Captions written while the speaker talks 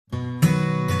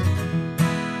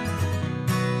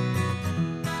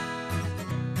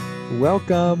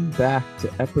Welcome back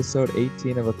to episode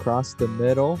 18 of Across the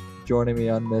Middle. Joining me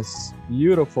on this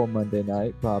beautiful Monday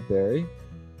night, Bob Berry.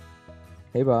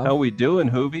 Hey, Bob. How we doing,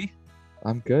 Hoovy?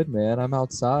 I'm good, man. I'm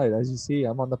outside. As you see,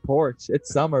 I'm on the porch.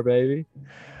 It's summer, baby.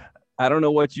 I don't know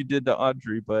what you did to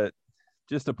Audrey, but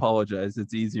just apologize.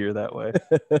 It's easier that way.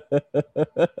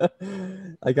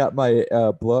 I got my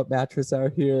blow-up mattress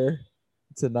out here.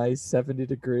 It's a nice 70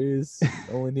 degrees.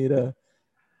 Only need a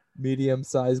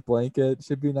medium-sized blanket.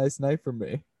 Should be a nice night for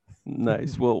me.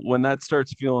 Nice. Well, when that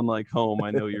starts feeling like home,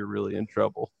 I know you're really in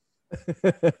trouble.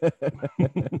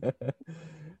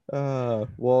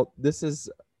 Well, this is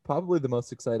probably the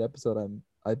most excited episode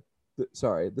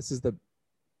this is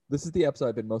the episode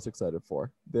I've been most excited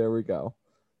for. There we go.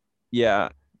 Yeah,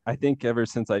 I think ever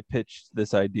since I pitched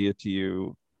this idea to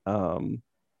you,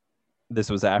 this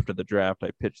was after the draft. I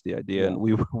pitched the idea, and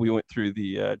we went through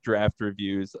the draft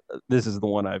reviews. This is the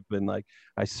one I've been like,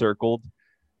 I circled,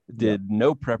 did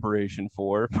no preparation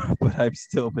for, but I've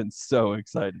still been so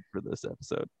excited for this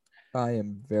episode. I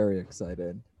am very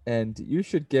excited, and you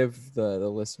should give the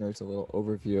listeners a little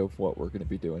overview of what we're going to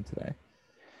be doing today.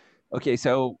 Okay,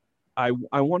 so I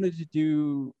wanted to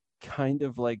do kind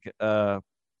of like a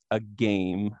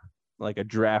game, like a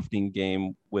drafting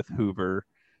game with Hoover.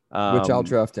 Which I'll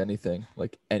draft anything,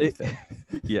 like anything.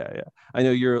 Yeah. I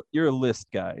know you're a list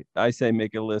guy. I say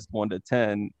make a list 1 to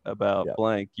 10 about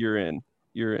blank. You're in.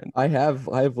 I have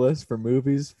lists for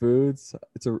movies, foods.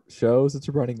 It's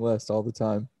a running list all the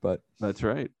time. But that's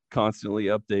right, constantly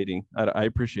updating. I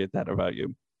appreciate that about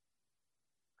you.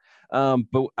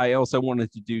 But I also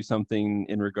wanted to do something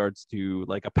in regards to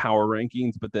like a power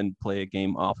rankings, but then play a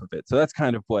game off of it. So that's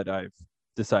kind of what I've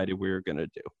decided we're gonna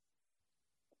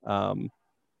do.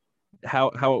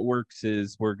 How it works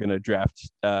is we're gonna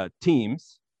draft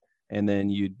teams, and then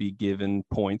you'd be given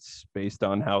points based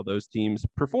on how those teams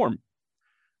perform.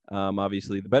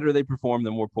 Obviously, the better they perform,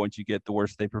 the more points you get. The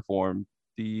worse they perform,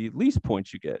 the least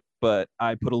points you get. But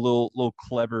I put a little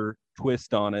clever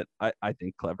twist on it. I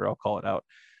think clever. I'll call it out.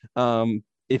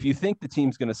 If you think the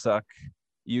team's going to suck,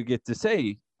 you get to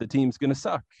say the team's going to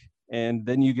suck, and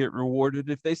then you get rewarded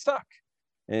if they suck,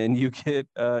 and you get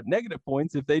negative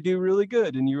points if they do really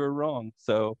good and you were wrong.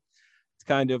 So it's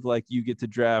kind of like you get to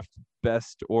draft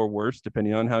best or worst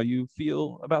depending on how you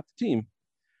feel about the team.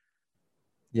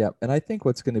 Yeah, and I think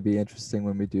what's going to be interesting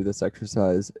when we do this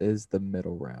exercise is the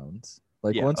middle rounds.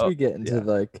 Like once we get into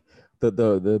like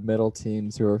the middle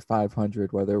teams who are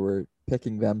 500, whether we're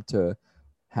picking them to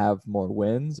have more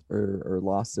wins or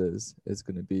losses is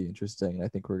going to be interesting. I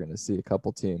think we're going to see a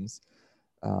couple teams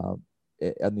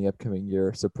in the upcoming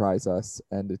year surprise us,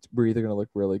 and we're either going to look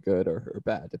really good or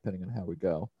bad depending on how we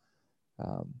go.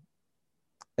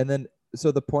 And then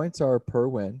so the points are per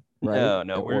win. Right?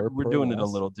 No, we're doing it a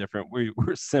little different.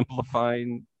 We're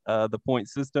simplifying the point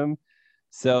system.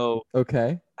 So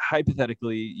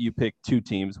hypothetically, you pick two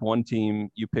teams. One team,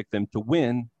 you pick them to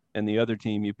win, and the other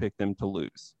team, you pick them to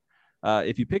lose.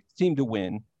 If you pick the team to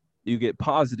win, you get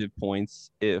positive points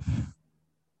if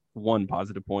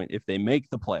they make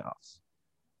the playoffs.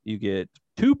 You get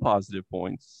 2 positive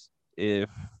points let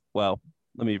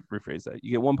me rephrase that.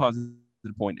 You get 1 positive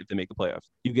point if they make the playoffs.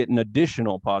 You get an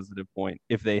additional positive point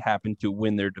if they happen to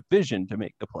win their division to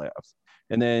make the playoffs.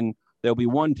 And then there'll be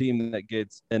one team that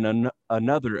gets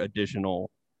another additional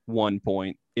 1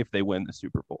 point if they win the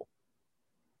Super Bowl.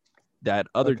 That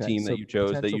other team that you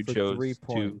chose 3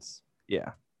 points.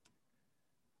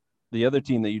 The other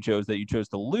team that you chose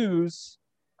to lose,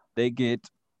 they get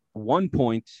 1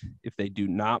 point if they do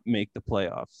not make the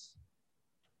playoffs.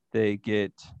 They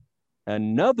get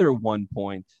another 1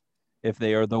 point if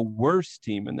they are the worst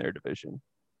team in their division.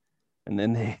 And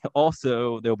then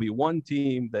there'll be one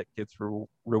team that gets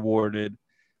rewarded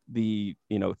the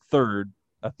third,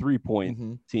 a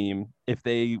 3-point team if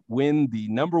they win the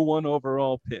number 1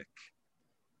 overall pick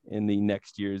in the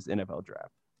next year's NFL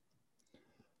draft.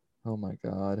 Oh my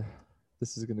God,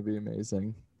 this is going to be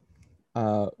amazing.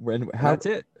 That's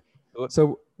it.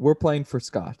 So we're playing for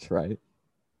Scotch, right?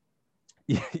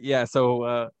 Yeah.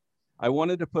 So I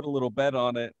wanted to put a little bet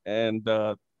on it, and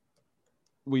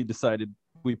we decided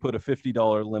we put a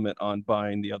 $50 limit on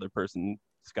buying the other person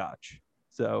Scotch.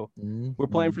 So we're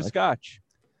playing for Scotch.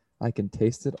 I can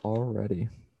taste it already.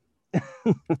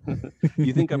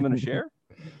 You think I'm going to share?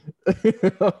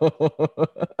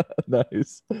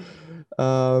 Nice.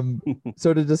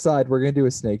 So to decide, we're going to do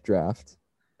a snake draft,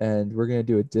 and we're going to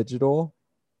do a digital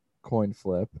coin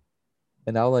flip,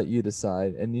 and I'll let you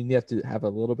decide. And you have to have a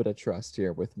little bit of trust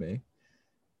here with me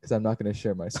because I'm not going to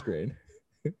share my screen.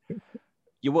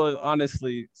 Well,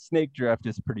 honestly, snake draft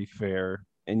is pretty fair.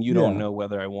 and you don't know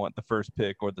whether I want the first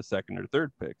pick or the second or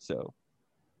third pick. So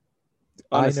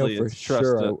honestly, I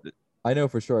know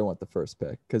for sure I want the first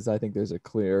pick because I think there's a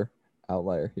clear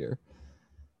outlier here.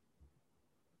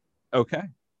 Okay,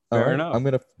 fair enough. I'm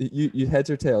gonna you heads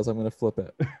or tails. I'm gonna flip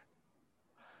it.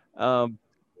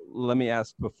 Let me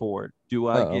ask before. Do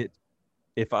I get,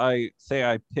 if I say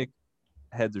I pick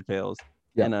heads or tails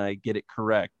and I get it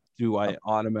correct, do I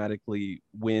automatically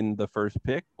win the first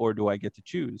pick, or do I get to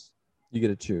choose? You get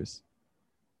to choose.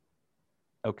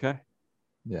 Okay.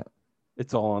 Yeah.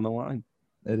 It's all on the line.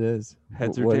 It is.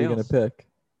 Heads or what tails? Are you going to pick?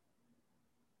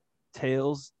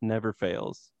 Tails never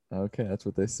fails. Okay, that's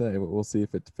what they say. But we'll see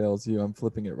if it fails you. I'm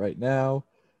flipping it right now.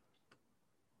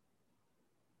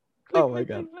 Click, oh, my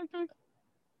God. Click.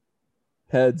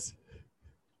 Heads.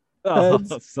 Oh,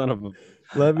 Heads. Son of a...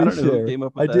 Let me I don't share. know who came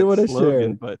up with I do want to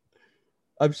slogan, share. But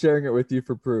I'm sharing it with you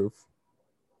for proof.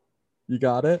 You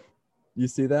got it? You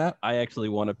see that? I actually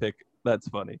want to pick. That's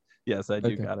funny. Yes, I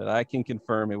do got it. I can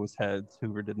confirm it was heads.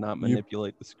 Hoover did not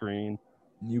manipulate the screen.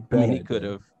 I mean, he could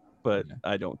have, but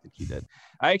I don't think he did.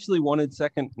 I actually wanted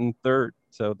second and third,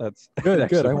 so that's good.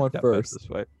 Good. I want first. This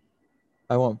way.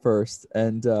 I want first,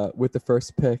 and with the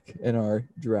first pick in our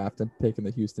draft, I'm picking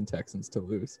the Houston Texans to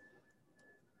lose.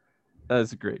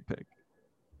 That's a great pick.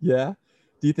 Yeah.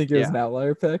 Do you think it was an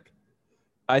outlier pick?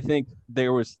 I think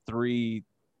there was 3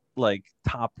 like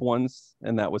top ones,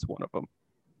 and that was one of them.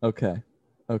 Okay.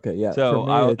 Yeah.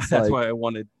 So that's why I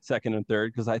wanted second and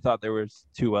third, because I thought there was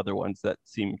 2 other ones that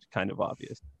seemed kind of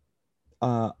obvious.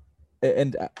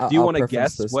 And do you want to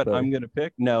guess what I'm going to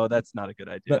pick? No, that's not a good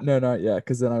idea. No, not yet,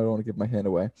 because then I don't want to give my hand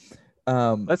away.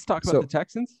 Let's talk about the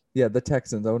Texans. Yeah, the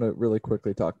Texans. I want to really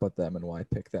quickly talk about them and why I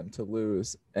pick them to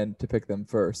lose and to pick them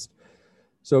first.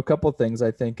 So a couple of things.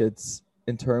 I think it's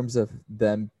in terms of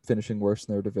them finishing worse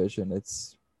in their division,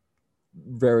 it's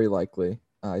very likely.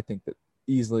 I think that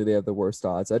easily they have the worst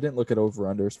odds. I didn't look at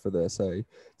over-unders for this. I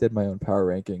did my own power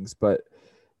rankings, but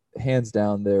hands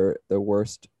down, they're the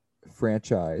worst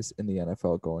franchise in the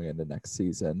NFL going into next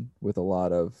season with a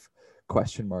lot of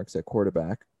question marks at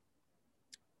quarterback.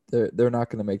 They're not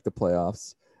going to make the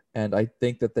playoffs, and I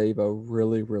think that they have a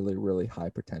really, really, really high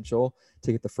potential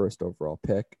to get the first overall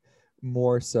pick,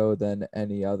 more so than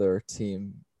any other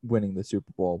team winning the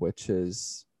Super Bowl, which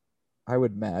is, I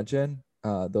would imagine,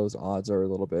 those odds are a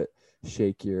little bit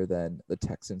shakier than the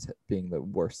Texans being the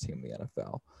worst team in the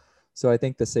NFL. So I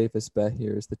think the safest bet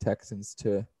here is the Texans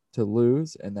to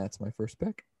lose, and that's my first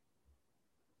pick.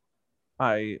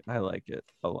 I like it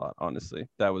a lot, honestly.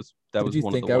 That was Did you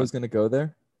think I was going to go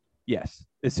there? Yes.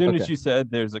 As soon as you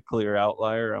said there's a clear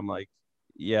outlier, I'm like,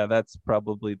 yeah, that's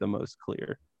probably the most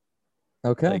clear.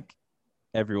 Okay. Like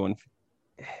everyone,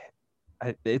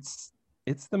 it's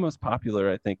the most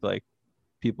popular. I think like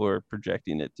people are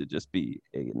projecting it to just be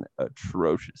an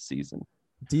atrocious season.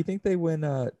 Do you think they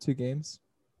win 2 games?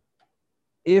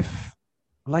 If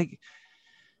like,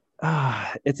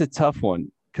 it's a tough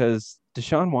one because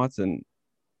Deshaun Watson,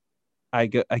 I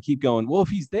keep going, well, if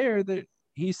he's there,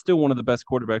 he's still one of the best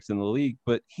quarterbacks in the league,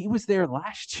 but he was there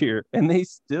last year and they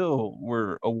still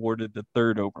were awarded the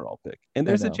 3rd overall pick. And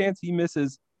there's a chance he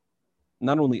misses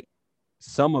not only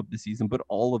some of the season, but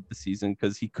all of the season,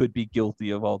 because he could be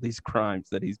guilty of all these crimes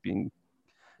that he's being,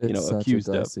 accused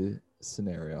of.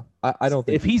 Scenario. I don't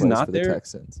think if he's not for there, the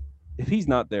Texans. If he's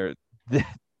not there,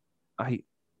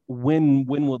 when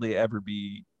will they ever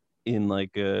be in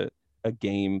like a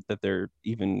game that they're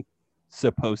even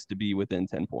supposed to be within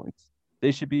 10 points?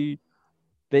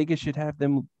 Vegas should have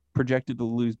them projected to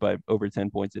lose by over 10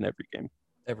 points in every game.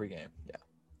 Every game, yeah,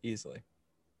 easily.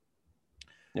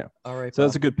 Yeah. All right. So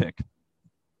that's a good pick.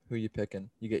 Who are you picking?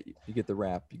 You get the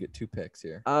wrap. You get 2 picks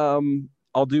here.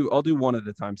 I'll do one at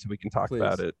a time so we can talk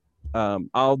about it.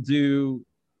 I'll do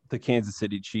the Kansas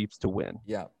City Chiefs to win.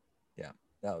 Yeah.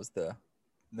 That was the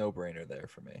no-brainer there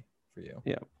for me. For you.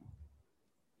 Yeah.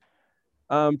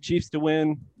 Chiefs to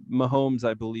win. Mahomes,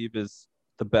 I believe, is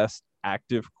the best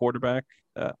active quarterback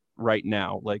right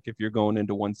now. Like if you're going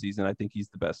into one season, I think he's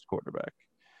the best quarterback.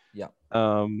 Yeah.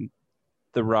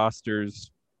 The roster's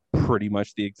pretty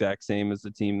much the exact same as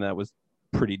the team that was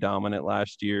pretty dominant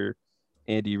last year.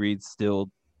 Andy Reid's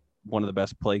still one of the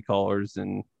best play callers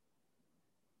in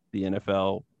the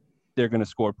NFL. They're going to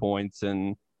score points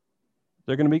and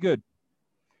they're going to be good.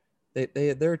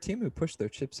 They're a team who pushed their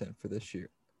chips in for this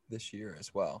year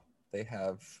as well. They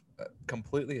have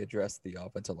completely addressed the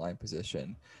offensive line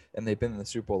position, and they've been in the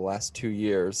Super Bowl the last 2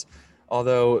 years.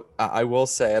 Although I will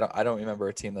say I don't remember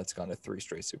a team that's gone to 3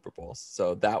 straight Super Bowls,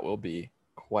 so that will be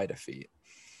quite a feat.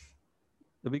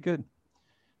 It'll be good.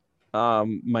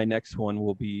 My next one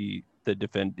will be the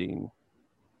defending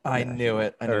I knew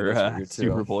it. I knew those were your two.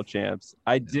 Super Bowl champs.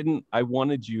 I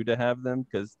wanted you to have them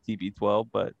because TB12,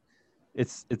 but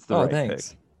it's the right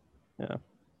thanks. pick. Yeah.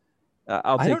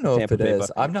 I'll take I don't know Tampa if it Bay is.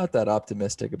 Buccaneers. I'm not that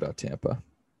optimistic about Tampa.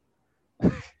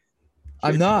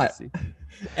 I'm not.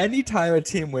 Anytime a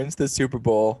team wins the Super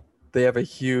Bowl, they have a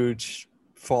huge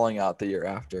falling out the year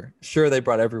after. Sure, they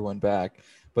brought everyone back,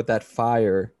 but that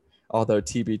fire, although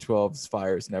TB12's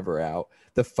fire is never out,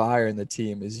 the fire in the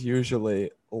team is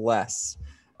usually less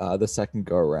the second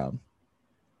go around.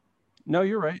 No,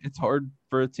 you're right. It's hard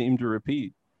for a team to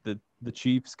repeat. The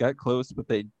Chiefs got close, but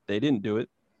they didn't do it.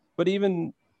 But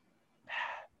even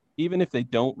if they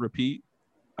don't repeat,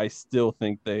 I still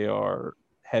think they are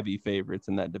heavy favorites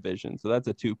in that division. So that's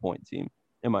a 2-point team,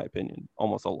 in my opinion,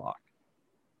 almost a lock.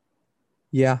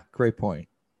 Yeah, great point.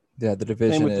 Yeah, the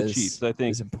division Same with the Chiefs. I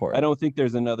think is important. I don't think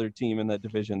there's another team in that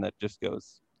division that just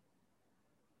goes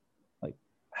like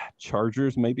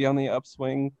Chargers maybe on the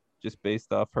upswing just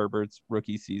based off Herbert's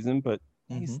rookie season, but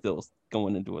he's still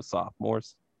going into a sophomore.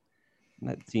 And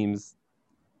that team's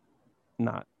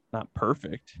not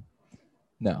perfect.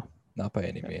 No, not by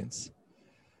any means.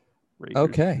 Raiders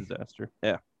okay. Disaster.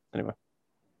 Yeah. Anyway.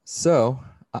 So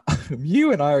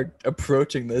you and I are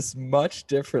approaching this much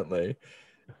differently,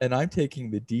 and I'm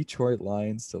taking the Detroit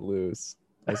Lions to lose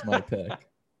as my pick.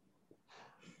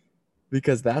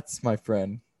 Because that's, my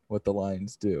friend, what the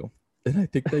Lions do. And I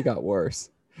think they got worse.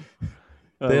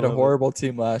 They had a horrible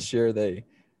team last year. They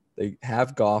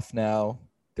have Goff now.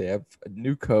 They have a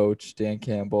new coach, Dan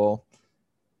Campbell.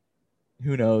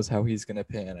 Who knows how he's going to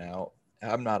pan out.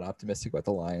 I'm not optimistic about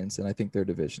the Lions, and I think their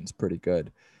division's pretty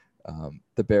good.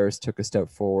 The Bears took a step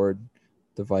forward.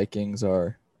 The Vikings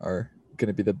are going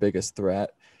to be the biggest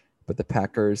threat, but the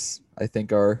Packers, I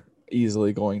think, are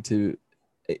easily going to,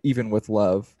 even with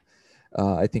Love,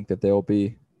 I think that they'll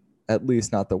be at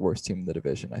least not the worst team in the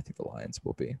division. I think the Lions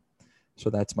will be. So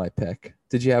that's my pick.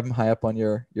 Did you have them high up on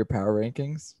your power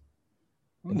rankings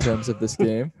in terms of this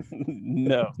game?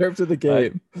 No. In terms of the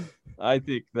game. I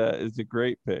think that is a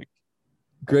great pick.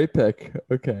 Great pick.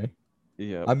 Okay.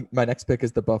 Yeah. My next pick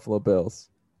is the Buffalo Bills.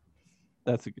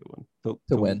 That's a good one.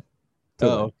 To win.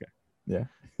 Okay. Yeah.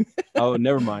 Oh,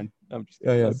 never mind. I'm just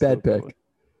kidding. Yeah, bad pick.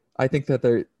 I think that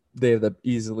they have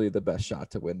easily the best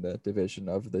shot to win the division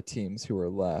of the teams who are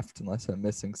left, unless I'm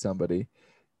missing somebody.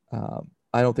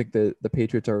 I don't think the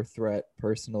Patriots are a threat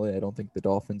personally. I don't think the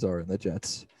Dolphins are, and the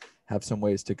Jets have some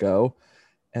ways to go.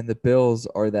 And the Bills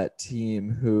are that team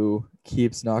who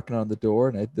keeps knocking on the door,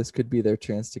 and this could be their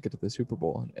chance to get to the Super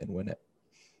Bowl and win it.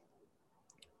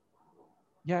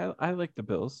 Yeah, I like the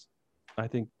Bills. I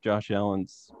think Josh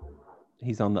Allen's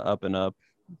he's on the up and up.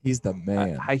 He's the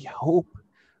man. I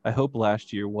hope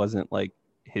last year wasn't like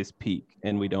his peak,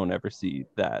 and we don't ever see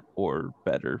that or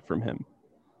better from him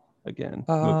again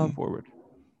moving forward.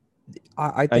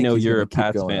 I know you're a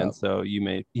Pats fan, so you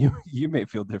may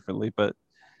feel differently, but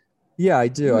yeah, I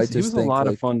do. He was a lot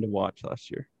of fun to watch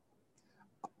last year.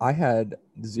 I had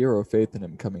zero faith in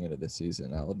him coming into this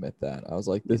season. I'll admit that. I was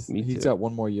like, he's got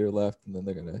one more year left, and then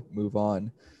they're gonna move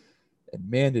on. And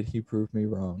man, did he prove me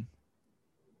wrong.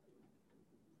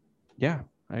 Yeah,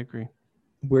 I agree.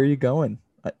 Where are you going?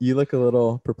 You look a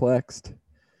little perplexed.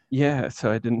 Yeah,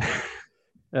 so I didn't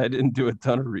do a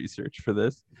ton of research for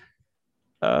this.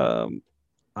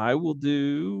 I will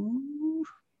do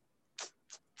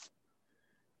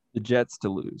the Jets to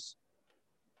lose.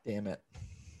 Damn it.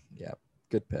 Yeah,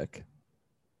 good pick.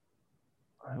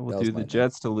 I will do the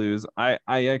Jets to lose. I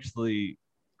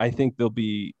think they'll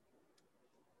be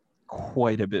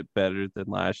quite a bit better than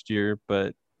last year,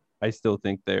 but I still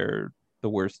think they're the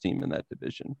worst team in that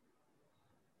division.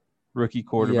 Rookie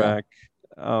quarterback.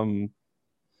 Yeah.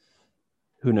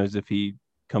 Who knows if he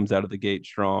comes out of the gate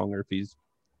strong or if he's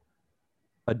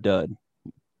a dud.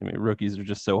 I mean, rookies are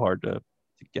just so hard to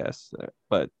guess.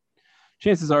 But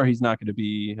chances are he's not going to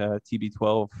be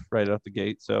TB12 right out the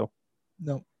gate. So,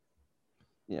 no.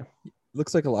 Yeah.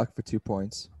 Looks like a lock for 2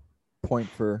 points. Point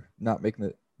for not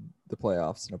making the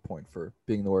playoffs and a point for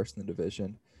being the worst in the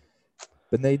division.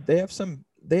 But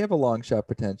they have a long shot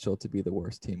potential to be the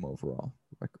worst team overall,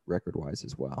 record-wise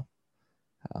as well.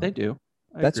 They do.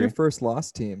 That's your first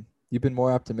loss team. You've been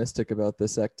more optimistic about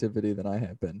this activity than I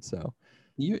have been. So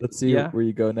let's see where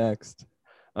you go next.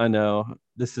 I know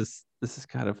this is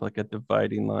kind of like a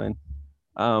dividing line.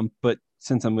 But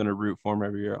since I'm going to root for them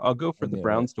every year, I'll go for the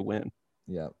Browns to win.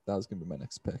 Yeah, that was going to be my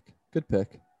next pick. Good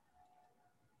pick.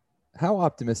 How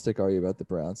optimistic are you about the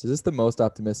Browns? Is this the most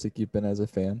optimistic you've been as a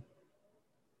fan?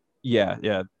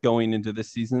 Yeah. Going into this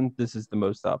season, this is the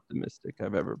most optimistic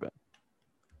I've ever been.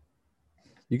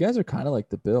 You guys are kind of like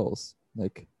the Bills.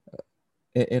 Like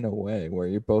in a way where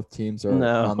you both teams are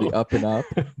No. on the up and up.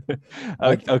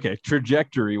 Okay,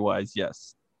 trajectory wise,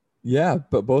 yes. Yeah,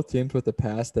 but both teams with the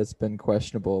past that's been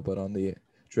questionable, but on the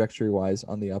trajectory wise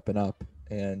on the up and up.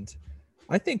 And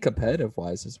I think competitive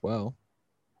wise as well.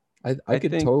 I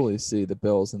could think, totally see the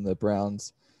Bills and the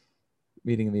Browns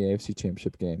meeting in the AFC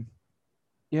Championship game.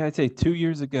 Yeah, I'd say 2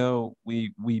 years ago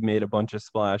we made a bunch of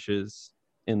splashes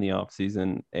in the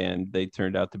offseason and they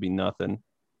turned out to be nothing.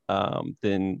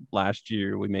 Then last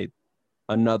year we made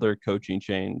another coaching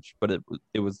change, but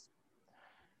it was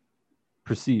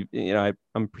perceived,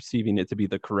 I'm perceiving it to be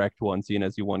the correct one, seeing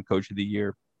as you won Coach of the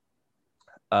Year.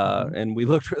 And we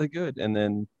looked really good. And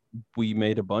then we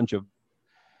made a bunch of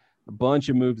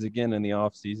moves again in the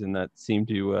offseason that seemed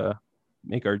to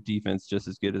make our defense just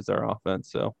as good as our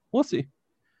offense. So we'll see.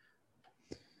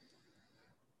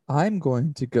 I'm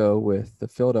going to go with the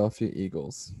Philadelphia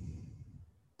Eagles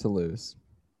to lose.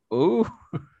 Oh,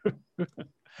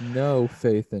 no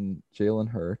faith in Jalen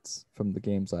Hurts from the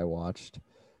games I watched.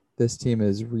 This team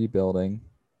is rebuilding,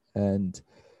 and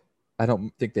I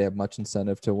don't think they have much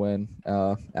incentive to win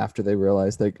after they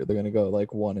realize they're going to go like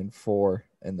 1-4,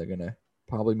 and they're going to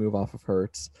probably move off of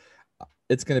Hurts.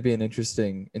 It's going to be an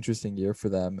interesting year for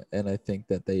them, and I think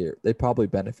that they probably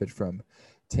benefit from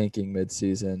tanking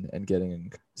midseason and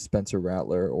getting Spencer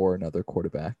Rattler or another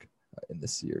quarterback in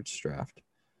this year's draft.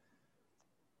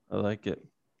 I like it.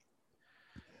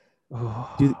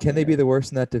 Can they be the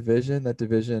worst in that division? That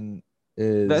division's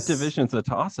a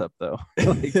toss-up, though.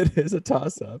 It is a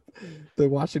toss-up. The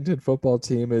Washington football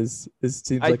team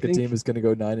seems like a team is going to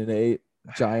go 9-8.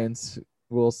 Giants,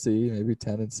 we'll see, maybe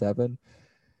 10-7,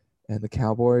 and the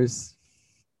Cowboys,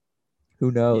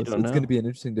 who knows? It's going to be an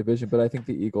interesting division, but I think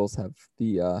the Eagles have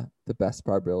the best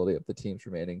probability of the teams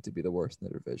remaining to be the worst in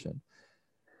the division.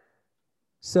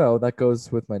 So that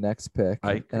goes with my next pick,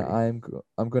 and I'm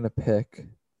going to pick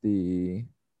the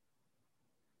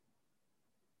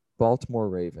Baltimore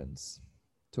Ravens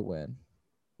to win.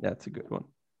 That's a good one.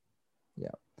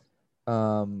 Yeah.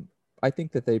 I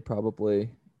think that they probably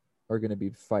are going to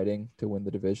be fighting to win the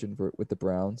division with the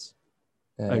Browns.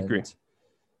 And I agree.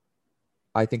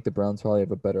 I think the Browns probably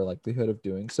have a better likelihood of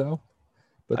doing so.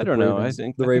 But I don't know. I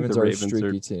think the Ravens are a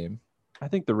streaky team. I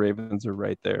think the Ravens are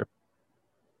right there.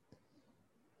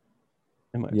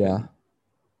 In my opinion.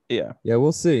 Yeah. Yeah,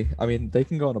 we'll see. I mean, they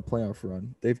can go on a playoff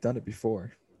run. They've done it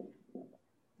before.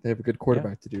 They have a good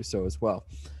quarterback to do so as well.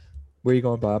 Where are you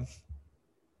going, Bob?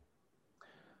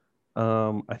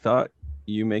 I thought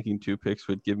you making 2 picks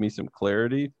would give me some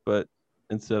clarity, but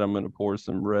instead I'm going to pour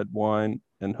some red wine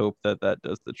and hope that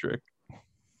does the trick.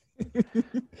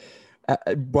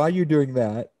 While you're doing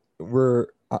that,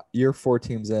 you're 4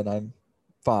 teams in. I'm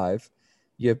 5.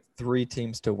 You have 3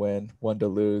 teams to win, 1 to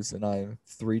lose, and I have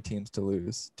 3 teams to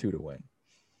lose, 2 to win.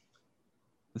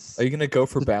 Are you going to go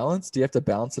for balance? Do you have to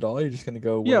balance it all? Or are you just going to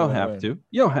go? You don't have to.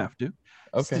 You don't have to.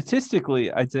 Okay.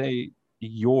 Statistically, I'd say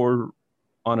you're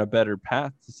on a better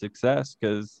path to success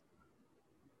because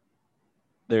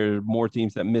there are more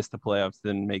teams that miss the playoffs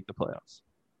than make the playoffs.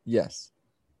 Yes.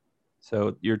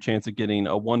 So your chance of getting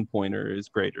a 1-pointer is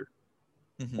greater.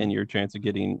 Mm-hmm. And your chance of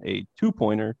getting a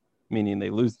 2-pointer, meaning they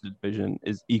lose the division,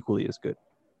 is equally as good.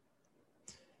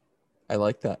 I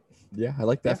like that. Yeah, I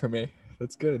like that for me.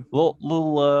 That's good.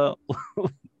 Little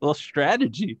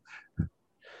strategy.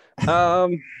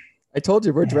 I told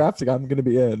you we're drafting. I'm going to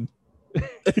be in.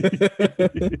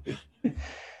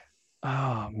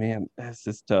 Oh man, this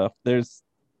is tough. There's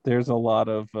a lot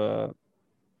of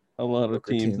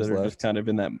teams that are left. Just kind of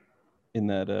in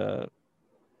that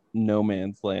no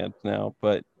man's land now.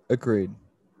 But agreed.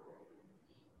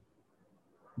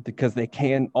 Because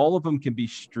all of them can be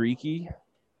streaky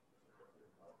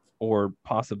or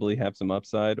possibly have some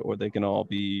upside, or they can all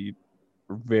be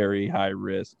very high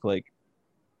risk. Like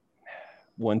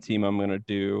one team I'm going to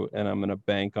do, and I'm going to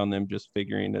bank on them just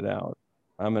figuring it out.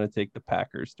 I'm going to take the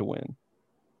Packers to win.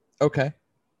 Okay,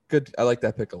 good. I like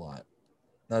that pick a lot.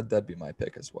 That'd be my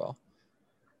pick as well.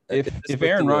 If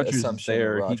Aaron Rodgers is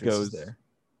there, he goes.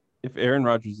 If Aaron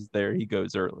Rodgers is there, he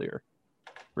goes earlier,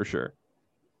 for sure.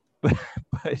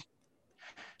 But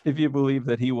if you believe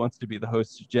that he wants to be the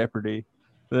host of Jeopardy,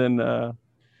 then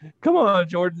come on,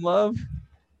 Jordan Love.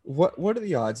 What are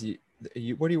the odds?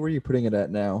 Where are you putting it at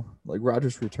now? Like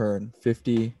Rodgers' return,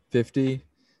 50-50,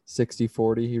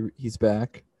 60-40. He's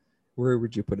back. Where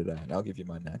would you put it at? I'll give you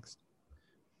mine next.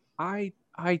 I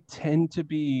tend to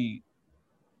be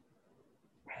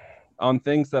on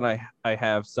things that I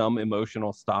have some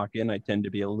emotional stock in. I tend to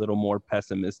be a little more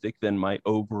pessimistic than my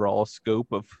overall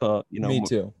scope of Me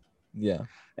too. Yeah.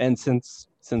 And since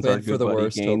Plan our good buddy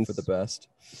worst, Gaines, hope for the best.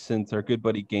 Since our good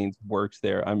buddy Gaines works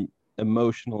there, I'm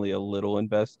emotionally a little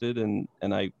invested, and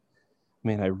I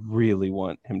really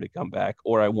want him to come back,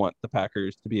 or I want the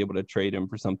Packers to be able to trade him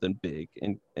for something big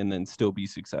and then still be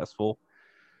successful.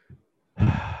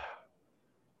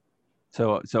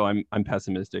 So I'm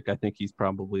pessimistic. I think he's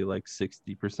probably like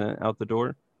 60% out the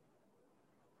door.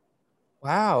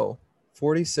 Wow.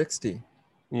 40-60.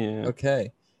 Yeah.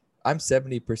 Okay. I'm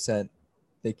 70%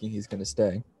 thinking he's going to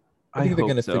stay. I I think they're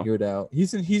going hope to so. figure it out.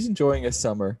 He's enjoying a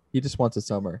summer. He just wants a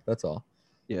summer. That's all.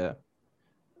 Yeah.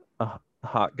 A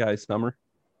hot guy summer.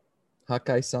 Hot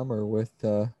guy summer with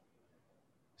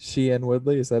Sheehan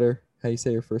Woodley. Is that how you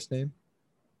say her first name?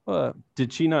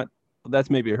 Did she not? That's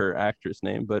maybe her actress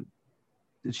name, but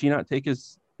did she not take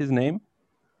his name?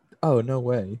 Oh, no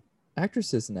way.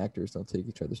 Actresses and actors don't take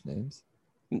each other's names.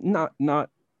 Not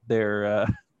their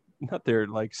not their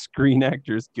like Screen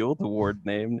Actors Guild Award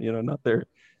name, not their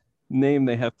name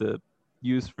they have to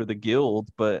use for the guild,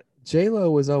 but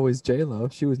J-Lo was always J-Lo.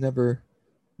 She was never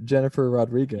Jennifer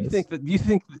Rodriguez. You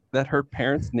think that her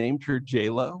parents named her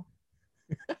J-Lo?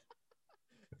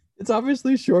 It's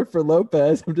obviously short for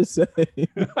Lopez. I'm just saying.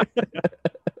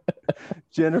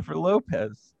 Jennifer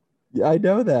Lopez. Yeah, I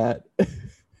know that.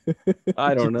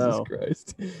 I don't know.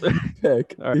 Jesus Christ.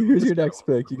 Pick. Right, here's your next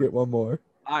pick. You get one more.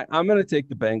 I'm going to take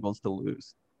the Bengals to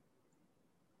lose.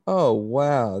 Oh,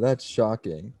 wow. That's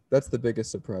shocking. That's the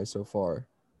biggest surprise so far.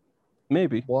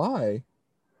 Maybe. Why?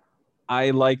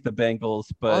 I like the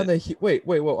Bengals, but on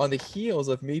the heels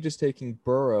of me just taking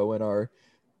Burrow in our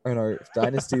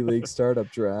Dynasty League startup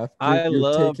draft. I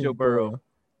love Joe Burrow.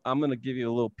 I'm gonna give you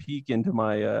a little peek into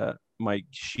my my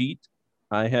sheet.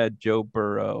 I had Joe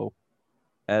Burrow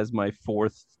as my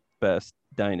fourth best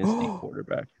Dynasty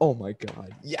quarterback. Oh my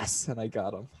God! Yes, and I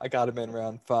got him. I got him in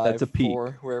round 5. That's a peek.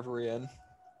 4, wherever we're in.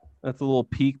 That's a little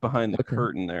peek behind the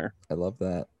curtain there. I love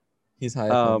that. He's high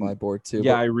up on my board too.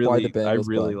 Yeah, I really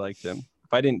liked him.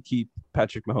 If I didn't keep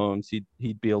Patrick Mahomes,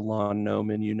 he'd be a lawn gnome,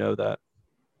 and you know that.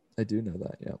 I do know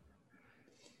that.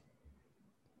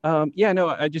 Yeah.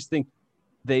 I just think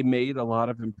they made a lot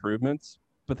of improvements,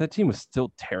 but that team was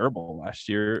still terrible last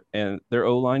year, and their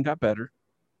O-line got better.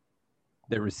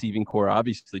 Their receiving core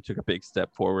obviously took a big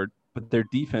step forward, but their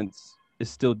defense is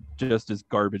still just as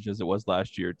garbage as it was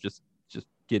last year, just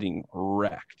getting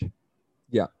wrecked.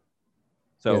 Yeah.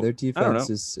 So their defense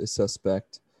is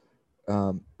suspect.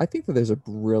 I think that there's a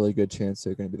really good chance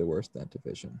they're going to be the worst in that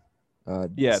division.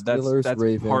 Steelers, that's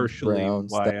Ravens, partially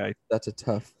Browns. Why that's a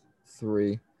tough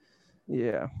 3.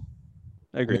 Yeah,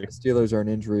 I agree. The Steelers are an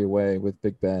injury away with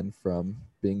Big Ben from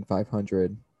being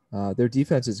 500. Their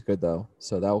defense is good though,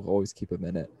 so that will always keep them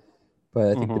in it.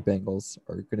 But I think the Bengals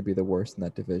are going to be the worst in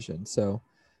that division. So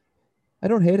I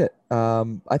don't hate it.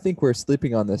 I think we're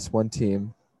sleeping on this one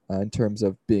team in terms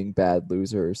of being bad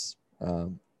losers,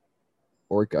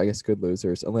 or I guess good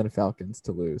losers. Atlanta Falcons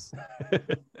to lose.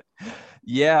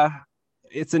 Yeah,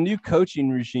 it's a new coaching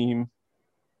regime.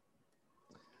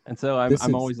 And so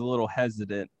I'm always a little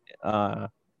hesitant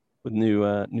with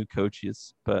new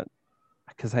coaches, but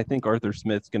because I think Arthur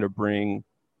Smith's going to bring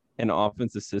an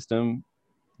offensive system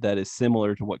that is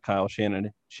similar to what Kyle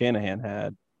Shanahan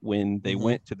had when they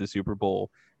went to the Super Bowl,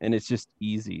 and it's just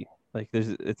easy. Like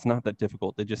it's not that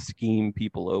difficult. They just scheme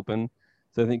people open.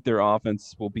 So I think their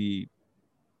offense will be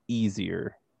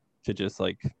easier to just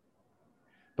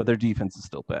but their defense is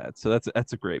still bad. So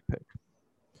that's a great pick.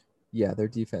 Yeah, their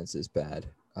defense is bad.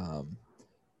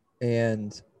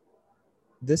 And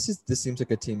this seems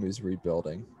like a team who's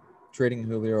rebuilding. Trading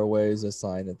Julio away is a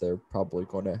sign that they're probably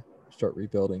going to start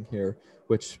rebuilding here,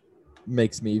 which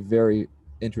makes me very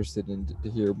interested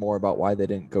to hear more about why they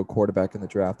didn't go quarterback in the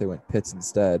draft. They went Pitts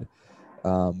instead.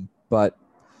 But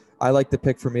I like the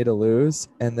pick for me to lose.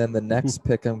 And then the next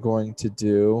pick I'm going to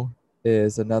do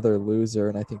is another loser,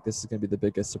 and I think this is going to be the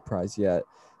biggest surprise yet.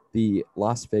 The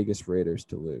Las Vegas Raiders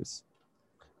to lose.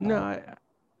 No,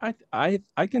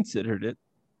 I considered it.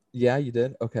 Yeah, you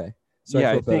did? Okay. So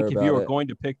yeah, I think if you were going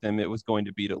to pick them, it was going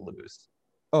to be to lose.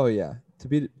 Oh yeah,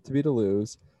 to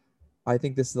lose. I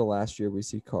think this is the last year we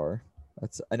see Carr.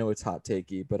 I know it's hot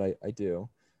takey, but I do.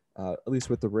 At least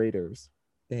with the Raiders.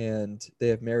 And they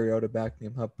have Mariota backing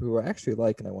him up, who I actually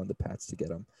like, and I wanted the Pats to get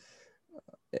him.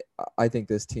 I think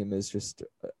this team is just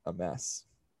a mess.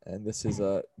 And this is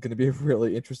going to be a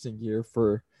really interesting year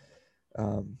for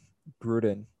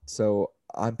Gruden. So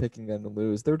I'm picking them to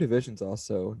lose. Their division's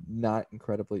also not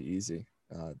incredibly easy.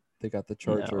 They got the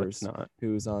Chargers,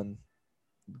 who's on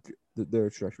their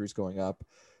trajectory's going up.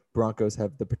 Broncos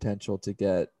have the potential to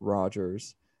get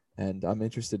Rodgers, and I'm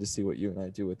interested to see what you and I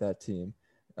do with that team.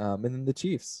 And then the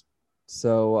Chiefs.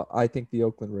 So I think the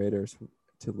Oakland Raiders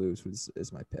to lose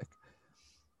is my pick.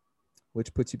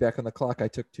 which puts you back on the clock. I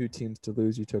took 2 teams to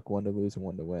lose. You took 1 to lose and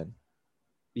 1 to win.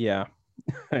 Yeah,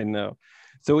 I know.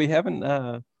 So we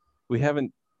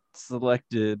haven't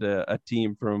selected a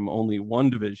team from only one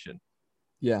division.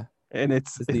 Yeah, and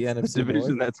it's the NFC the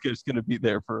division North? that's just going to be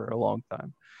there for a long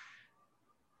time.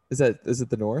 Is it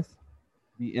the North?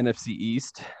 The NFC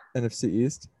East. NFC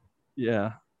East?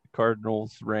 Yeah.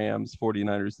 Cardinals, Rams,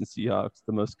 49ers, and Seahawks,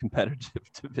 the most competitive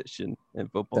division in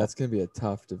football. That's going to be a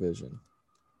tough division.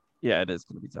 Yeah, it is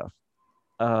going to be tough.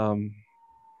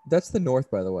 That's the North,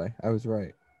 by the way. I was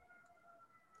right.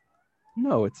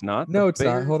 No, it's not. No, it's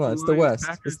not. Hold on. It's the West.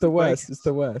 It's the West. It's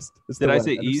the West. Did I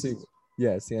say East?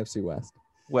 Yeah, it's the NFC West.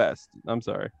 West. I'm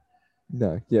sorry.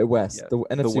 No, yeah, West. Yeah, the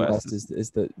NFC West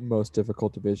is the most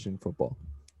difficult division in football.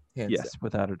 Yes,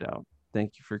 without a doubt.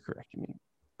 Thank you for correcting me.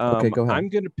 Okay, go ahead. I'm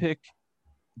going to pick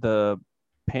the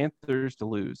Panthers to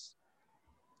lose.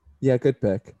 Yeah, good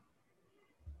pick.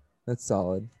 That's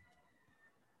solid.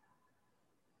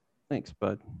 Thanks,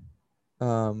 bud.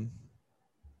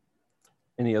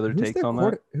 Any other takes on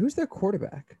that? Who's their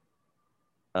quarterback?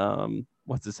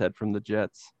 What's his head from the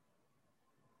Jets?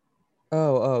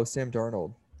 Oh, Sam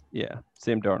Darnold. Yeah,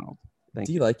 Sam Darnold.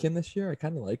 Do you like him this year? I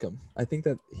kind of like him. I think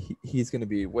that he's going to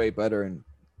be way better in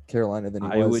Carolina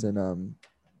than he was in the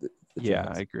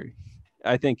yeah, I agree.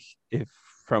 I think if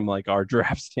from like our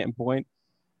draft standpoint,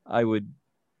 I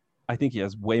think he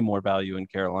has way more value in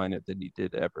Carolina than he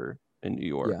did ever in New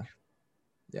York.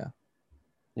 Yeah.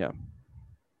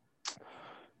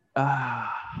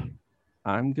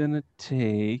 I'm going to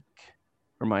take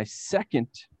for my second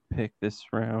pick this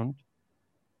round.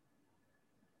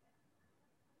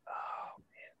 Oh,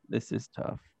 man, this is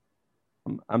tough.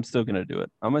 I'm still going to do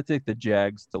it. I'm going to take the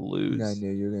Jags to lose. I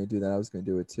knew you were going to do that. I was going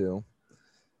to do it too.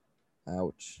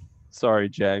 Ouch. Sorry,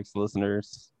 Jags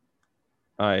listeners.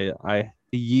 I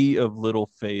ye of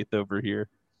little faith over here.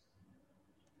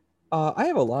 I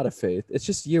have a lot of faith. It's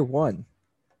just year 1.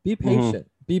 Be patient.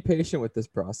 Be patient with this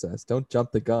process. Don't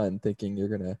jump the gun thinking you're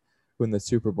going to win the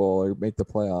Super Bowl or make the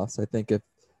playoffs. I think if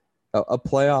a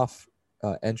playoff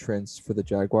entrance for the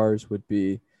Jaguars would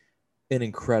be an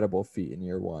incredible feat in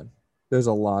year 1. There's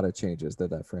a lot of changes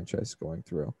that franchise is going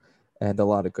through and a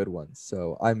lot of good ones.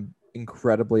 So I'm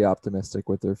incredibly optimistic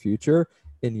with their future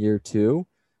in year 2.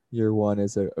 Year 1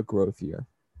 is a growth year.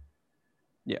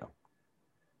 Yeah.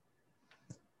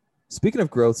 Speaking of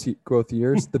growth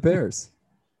years, the Bears.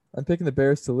 I'm picking the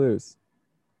Bears to lose.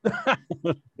 I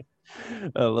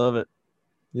love it.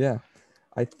 Yeah.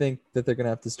 I think that they're going to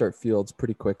have to start Fields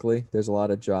pretty quickly. There's a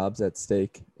lot of jobs at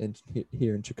stake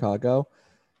here in Chicago.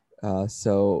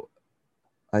 So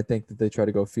I think that they try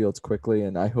to go Fields quickly,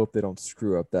 and I hope they don't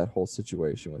screw up that whole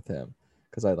situation with him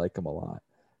because I like him a lot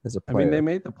as a player. I mean, they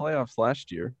made the playoffs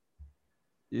last year.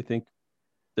 Do you think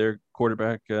their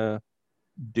quarterback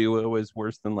duo is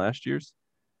worse than last year's?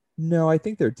 No, I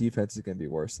think their defense is going to be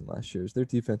worse than last year's. Their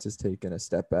defense has taken a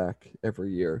step back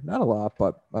every year. Not a lot,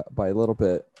 but by a little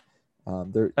bit.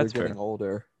 They're getting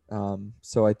older.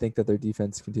 So I think that their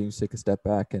defense continues to take a step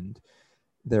back, and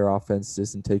their offense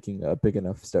isn't taking a big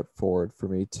enough step forward for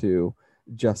me to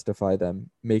justify them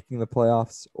making the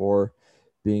playoffs or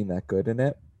being that good in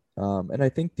it. And I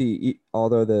think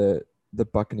although the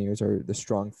Buccaneers are the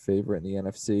strong favorite in the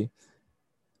NFC,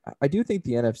 I do think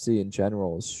the NFC in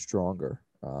general is stronger.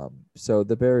 So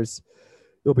the Bears,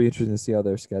 it'll be interesting to see how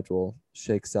their schedule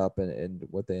shakes up and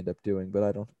what they end up doing, but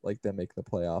I don't like them making the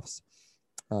playoffs.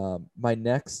 My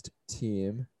next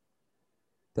team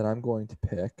that I'm going to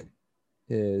pick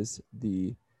is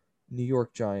the New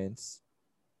York Giants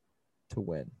to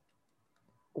win.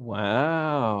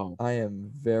 Wow. I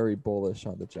am very bullish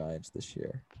on the Giants this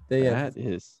year.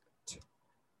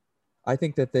 I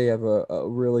think that they have a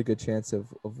really good chance of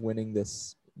winning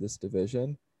this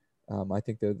division. I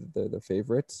think they're the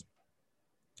favorites.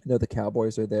 I know the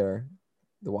Cowboys are there.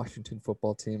 The Washington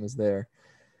football team is there.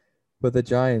 But the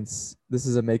Giants, this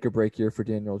is a make or break year for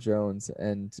Daniel Jones,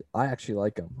 and I actually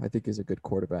like him. I think he's a good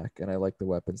quarterback, and I like the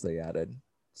weapons they added.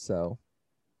 So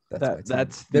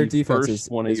that's their defense is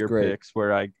one of your great picks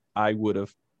where I would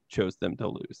have chose them to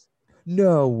lose.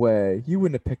 No way. You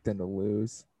wouldn't have picked them to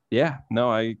lose. Yeah. No,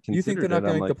 I considered You think they're not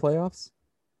going to make the playoffs?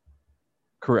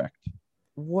 Correct.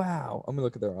 Wow. I'm going to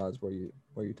look at their odds where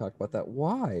you talk about that.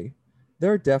 Why?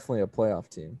 They're definitely a playoff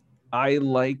team. I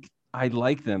like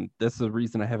them. That's the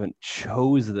reason I haven't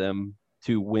chose them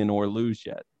to win or lose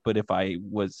yet. But if I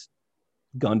was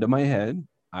gun to my head,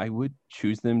 I would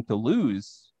choose them to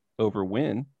lose over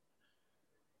win.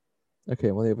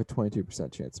 Okay, well, they have a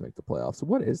 22% chance to make the playoffs.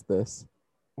 What is this?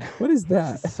 What is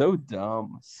that? So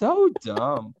dumb. So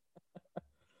dumb.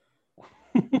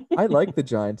 I like the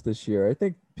Giants this year. I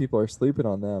think people are sleeping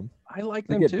on them. I like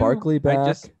They them get too. Barkley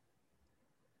back.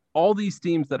 All these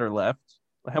teams that are left.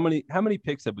 How many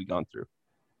picks have we gone through?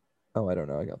 Oh, I don't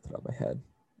know. I got it out of my head.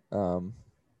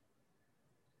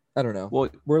 I don't know. Well,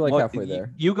 we're like halfway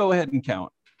there. You go ahead and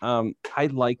count. I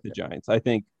like the Giants. I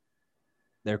think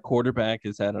their quarterback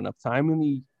has had enough time in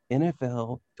the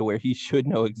NFL to where he should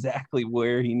know exactly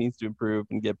where he needs to improve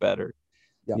and get better.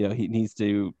 Yeah. You know, he needs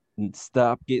to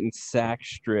stop getting sack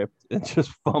stripped and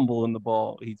just fumbling the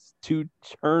ball. He's too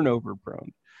turnover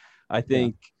prone. I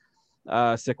think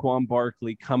Saquon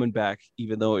Barkley coming back,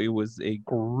 even though it was a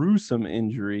gruesome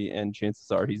injury, and chances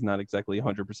are he's not exactly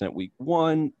 100% week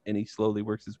one, and he slowly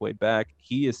works his way back.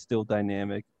 He is still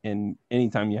dynamic, and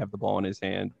anytime you have the ball in his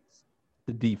hand,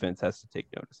 the defense has to take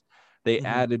notice. They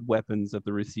added weapons of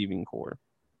the receiving core.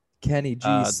 Kenny G,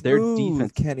 their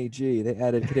defense. Kenny G. They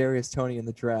added Kadarius Toney in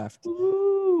the draft.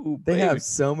 Ooh, they have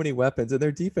so many weapons, and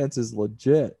their defense is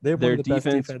legit. They have one of the best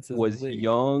defenses was in the league.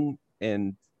 young,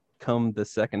 and come the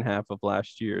second half of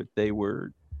last year, they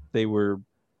were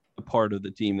a part of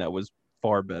the team that was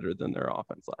far better than their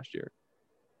offense last year.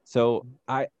 So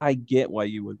I get why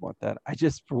you would want that. I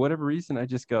just, for whatever reason, I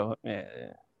just go,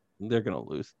 they're gonna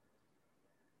lose.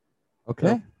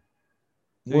 Okay.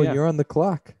 Well, you're on the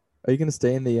clock. Are you going to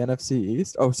stay in the NFC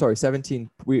East? Oh, sorry, 17.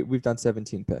 We've done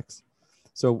 17 picks.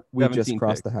 So we just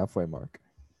crossed the halfway mark.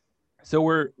 So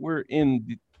we're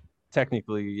in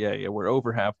technically, we're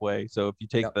over halfway. So if you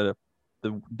take the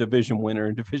division winner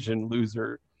and division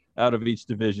loser out of each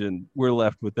division, we're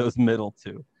left with those middle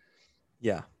two.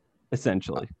 Yeah.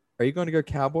 Essentially. Are you going to go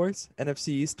Cowboys, NFC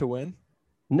East to win?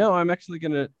 No, I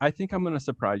think I'm going to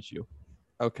surprise you.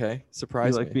 Okay.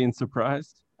 Surprise me. You like being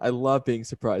surprised? I love being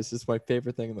surprised. It's my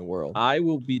favorite thing in the world. I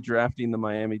will be drafting the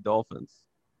Miami Dolphins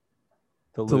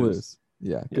to lose.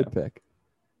 Yeah, good pick.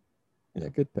 Yeah,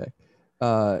 good pick.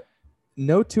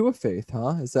 No Tua faith,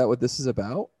 huh? Is that what this is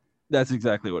about? That's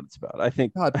exactly what it's about. I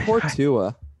think. God, poor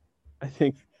Tua. I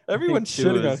think everyone's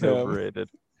shitting on him. Overrated.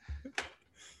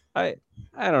 I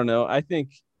don't know. I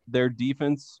think their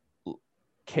defense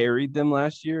carried them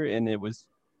last year, and it was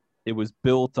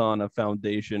built on a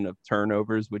foundation of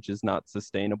turnovers, which is not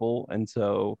sustainable. And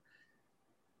so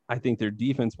I think their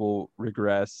defense will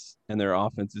regress and their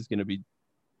offense is going to be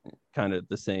kind of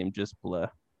the same, just blah.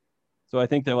 So I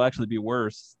think they'll actually be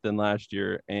worse than last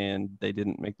year, and they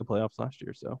didn't make the playoffs last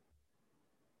year.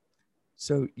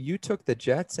 So you took the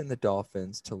Jets and the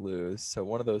Dolphins to lose. So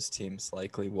one of those teams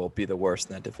likely will be the worst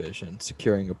in that division,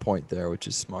 securing a point there, which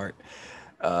is smart.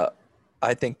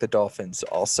 I think the Dolphins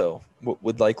also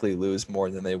would likely lose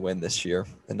more than they win this year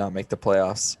and not make the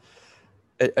playoffs.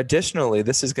 Additionally,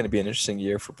 this is going to be an interesting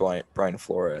year for Brian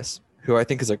Flores, who I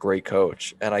think is a great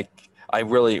coach. And I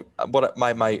really, what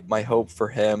my hope for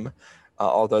him,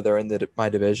 although they're in my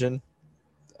division,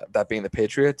 that being the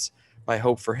Patriots, my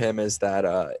hope for him is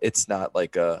that it's not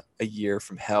like a year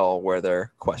from hell where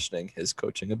they're questioning his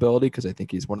coaching ability, because I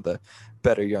think he's one of the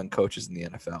better young coaches in the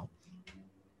NFL.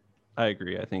 I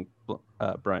agree. I think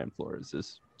Brian Flores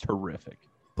is terrific.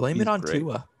 Blame it on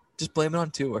Tua. Just blame it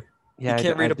on Tua. Yeah, he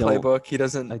can't read a playbook. He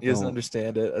doesn't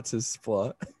understand it. That's his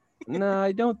flaw. No,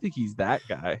 I don't think he's that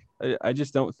guy. I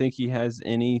just don't think he has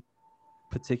any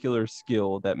particular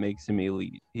skill that makes him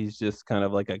elite. He's just kind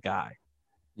of like a guy.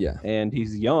 Yeah. And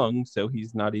he's young, so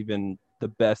he's not even the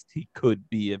best he could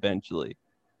be eventually.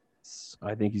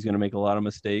 I think he's going to make a lot of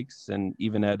mistakes, and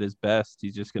even at his best,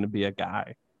 he's just going to be a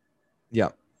guy. Yeah.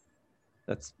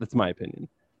 That's my opinion.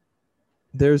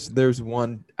 There's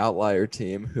one outlier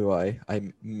team who I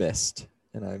missed,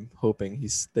 and I'm hoping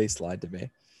they slide to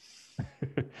me.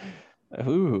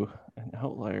 Ooh, an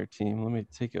outlier team. Let me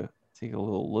take a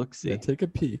little look. See. Yeah, take a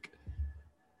peek.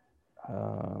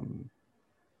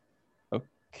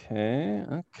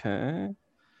 Okay.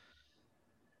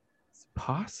 It's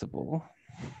possible.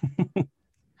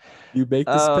 You make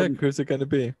this pick. Who's it going to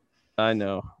be? I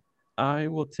know. I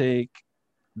will take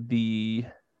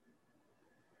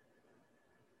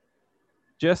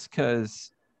just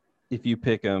because if you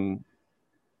pick them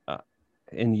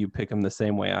and you pick them the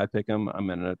same way I pick them, I'm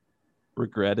going to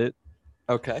regret it.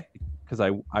 Okay. Because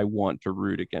I want to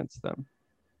root against them.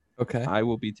 Okay. I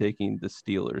will be taking the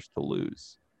Steelers to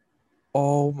lose.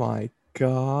 Oh my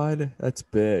God. That's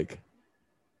big.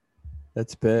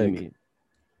 That's big.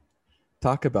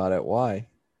 Talk about it. Why?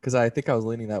 Because I think I was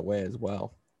leaning that way as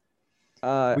well.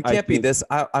 We can't be this.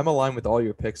 I'm aligned with all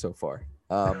your picks so far.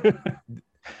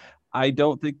 I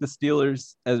don't think the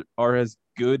Steelers are as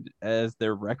good as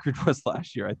their record was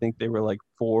last year. I think they were like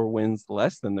 4 wins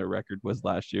less than their record was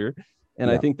last year.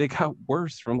 And I think they got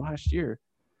worse from last year.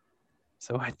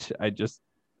 So I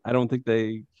don't think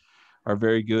they are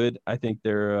very good. I think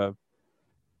they're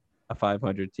a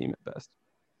 500 team at best.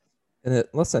 And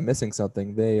unless I'm missing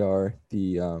something, they are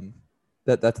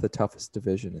that's the toughest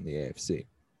division in the AFC.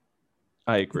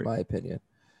 I agree. In my opinion.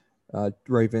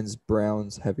 Ravens,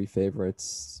 Browns, heavy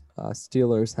favorites.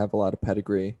 Steelers have a lot of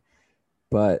pedigree,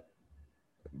 but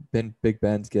Big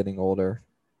Ben's getting older,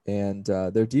 and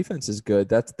their defense is good.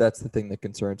 That's the thing that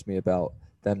concerns me about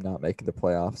them not making the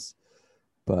playoffs.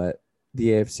 But the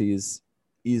AFC is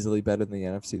easily better than the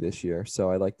NFC this year,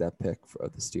 so I like that pick for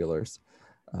the Steelers.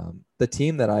 The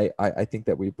team that I think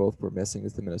that we both were missing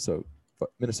is the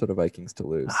Minnesota Vikings to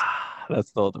lose.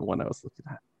 That's the other one I was looking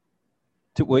at.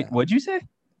 Wait, what'd you say?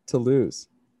 To lose.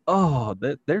 Oh,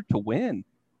 they're to win.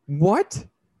 What?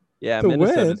 Yeah,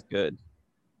 Minnesota's good.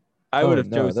 I would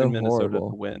have chosen Minnesota to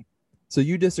win. So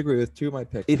you disagree with two of my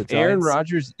picks. If Aaron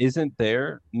Rodgers isn't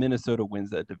there, Minnesota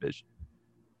wins that division.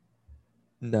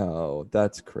 No,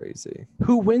 that's crazy.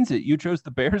 Who wins it? You chose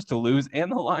the Bears to lose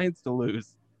and the Lions to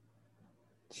lose.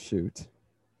 Shoot.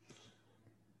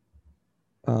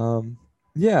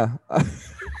 Yeah.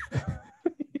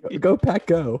 Go Pack,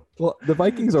 go. Well, the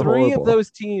Vikings are horrible. 3 of those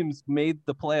teams made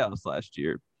the playoffs last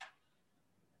year.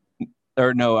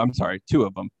 Or no, I'm sorry, 2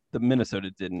 of them. The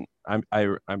Minnesota didn't. I'm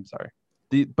sorry.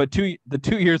 The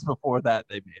 2 years before that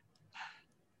they made.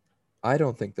 I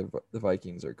don't think the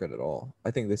Vikings are good at all.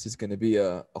 I think this is going to be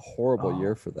a horrible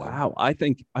year for them. Wow, I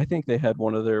think they had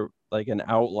one of their like an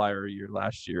outlier year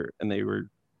last year, and they were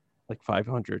like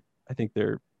 500. I think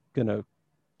they're gonna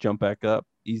jump back up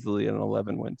easily an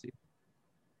 11-win team.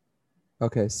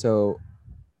 Okay, so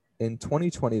in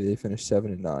 2020 they finished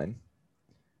 7-9.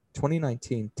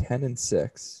 2019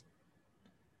 10-6.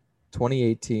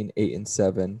 2018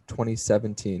 8-7.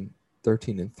 2017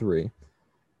 13-3.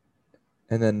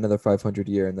 And then another 500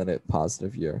 year, and then a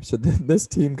positive year. So this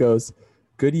team goes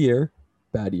good year,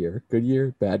 bad year, good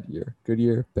year, bad year, good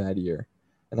year, bad year.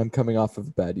 And I'm coming off of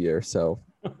a bad year, so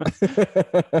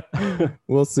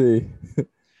we'll see.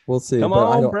 We'll see. Come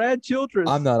on, Brad Childress.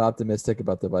 I'm not optimistic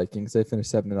about the Vikings. They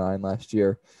finished 7-9 last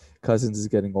year. Cousins is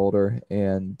getting older,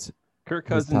 and Kirk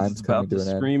Cousins is about to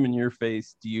scream in your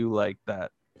face. Do you like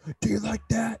that? Do you like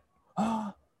that?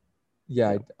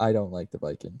 Yeah, I don't like the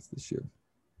Vikings this year.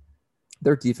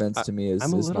 Their defense to me is.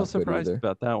 I'm a little surprised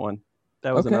about that one.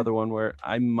 That was another one where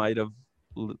I might have,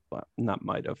 not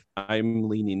might have. I'm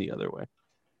leaning the other way.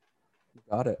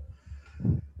 Got it.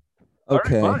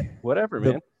 Okay. Right, fine. Whatever,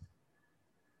 man.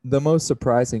 The most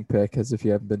surprising pick, as if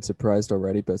you haven't been surprised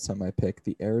already, but it's on my pick,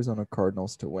 the Arizona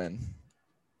Cardinals to win.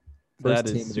 First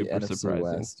team in the NFC surprising.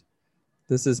 West.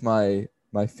 This is one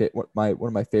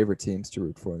of my favorite teams to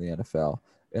root for in the NFL,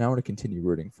 and I want to continue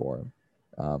rooting for them.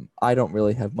 I don't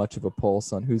really have much of a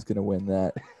pulse on who's going to win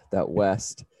that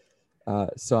West.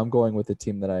 So I'm going with the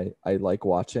team that I like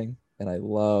watching, and I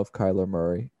love Kyler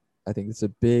Murray. I think it's a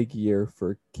big year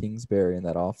for Kingsbury in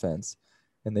that offense,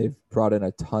 and they've brought in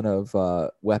a ton of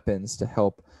weapons to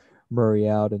help Murray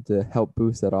out and to help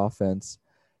boost that offense.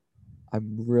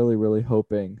 I'm really, really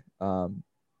hoping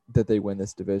that they win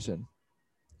this division.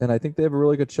 And I think they have a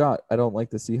really good shot. I don't like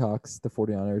the Seahawks. The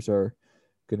 49ers are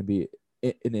going to be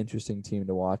an interesting team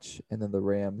to watch. And then the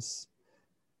Rams,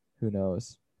 who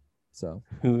knows? So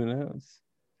who knows?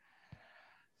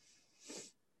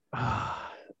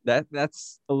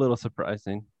 That's a little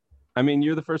surprising. I mean,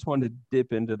 you're the first one to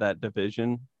dip into that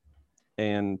division,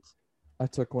 and I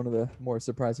took one of the more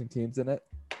surprising teams in it.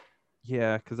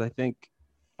 Yeah, because I think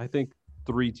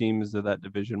 3 teams of that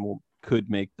division could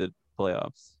make the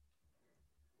playoffs.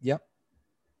 Yep.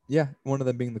 Yeah, one of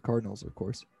them being the Cardinals, of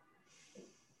course.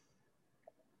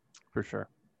 For sure.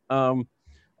 All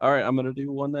right, I'm gonna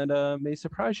do one that may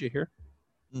surprise you here.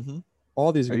 Mm-hmm.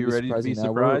 All these are you ready to be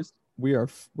surprised? We're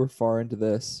far into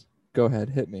this. Go ahead,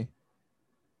 hit me.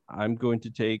 I'm going to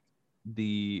take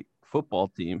the football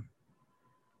team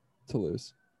to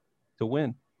lose, to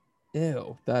win.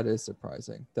 Ew, that is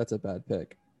surprising. That's a bad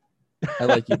pick. I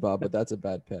like you, Bob, but that's a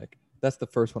bad pick. That's the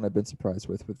first one I've been surprised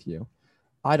with you.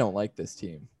 I don't like this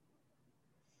team.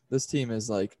 This team is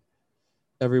like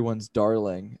everyone's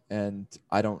darling, and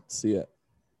I don't see it.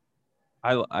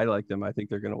 I like them. I think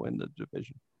they're going to win the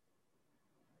division.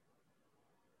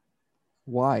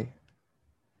 Why?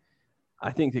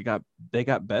 I think they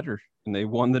got better, and they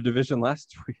won the division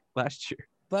last year.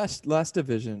 Last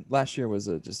division last year was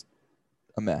just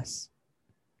a mess.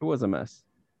 It was a mess.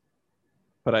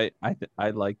 But I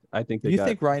think you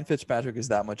think Ryan Fitzpatrick is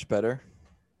that much better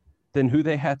than who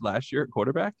they had last year at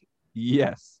quarterback?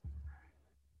 Yes.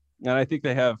 And I think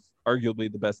they have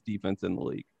arguably the best defense in the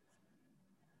league.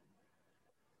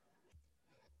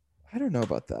 I don't know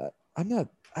about that. I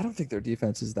don't think their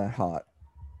defense is that hot.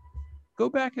 Go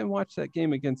back and watch that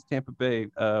game against Tampa Bay,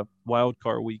 wild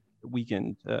card week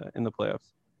weekend in the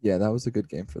playoffs. Yeah, that was a good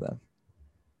game for them.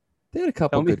 They had a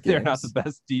couple Tell me good they're games. not the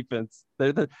best defense.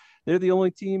 They're the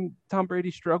only team Tom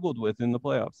Brady struggled with in the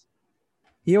playoffs.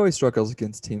 He always struggles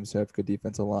against teams who have good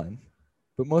defensive line,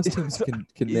 but most teams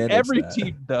can manage Every that.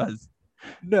 team does.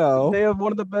 No, they have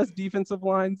one of the best defensive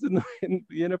lines in the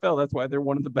NFL. That's why they're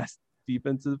one of the best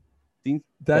defenses in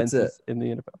the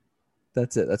NFL.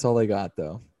 That's it. That's all they got,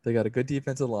 though. They got a good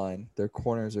defensive line. Their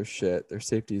corners are shit. Their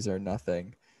safeties are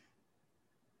nothing.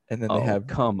 And then they have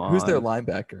who's their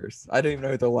linebackers? I don't even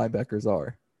know who their linebackers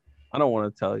are. I don't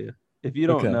want to tell you. If you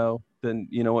don't know, then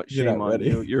you know what? Shame on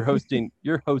you. You're hosting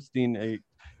a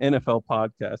NFL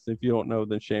podcast. If you don't know,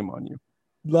 then shame on you.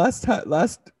 Last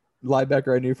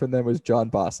linebacker I knew from them was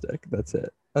John Bostic. That's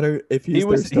it. I don't if he's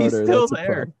their starter. He's still that's there.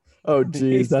 A problem. Oh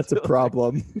geez, that's a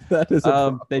problem. That is a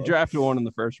problem. They drafted one in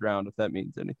the first round, if that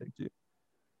means anything to you.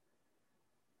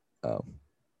 Oh.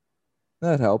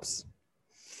 That helps.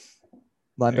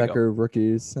 Linebacker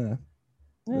rookies. A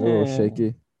little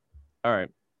shaky. All right.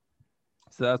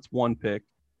 So that's one pick.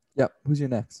 Yep. Who's your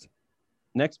next?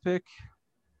 Next pick.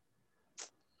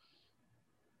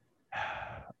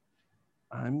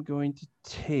 I'm going to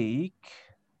take.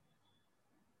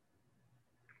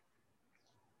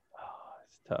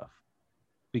 It's tough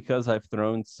because I've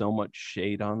thrown so much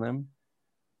shade on them.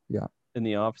 Yeah. In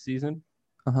the offseason.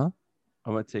 Uh-huh.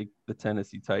 I'm going to take the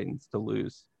Tennessee Titans to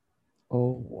lose.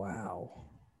 Oh, wow.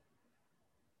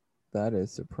 That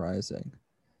is surprising.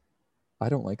 I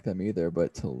don't like them either,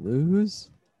 but to lose?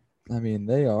 I mean,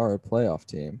 they are a playoff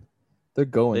team. They're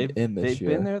going in this year.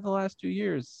 They've been there the last 2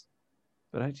 years.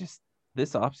 But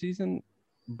this offseason,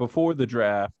 before the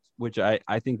draft, which I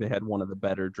think they had one of the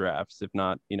better drafts, if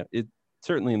not, it's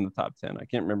certainly in the top 10. I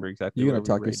can't remember exactly. You're going to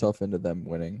talk yourself into them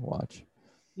winning. Watch.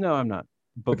 No, I'm not.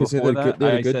 But before that,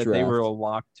 I said they were a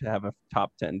lock to have a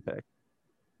top 10 pick.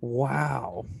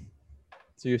 Wow.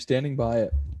 So you're standing by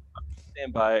it.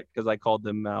 Stand by it because I called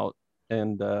them out.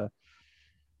 And, I'm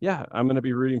going to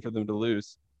be rooting for them to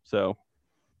lose. So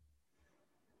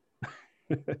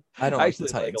I don't actually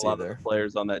like a lot of the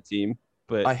players on that team,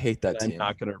 but I hate that team. I'm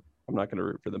not gonna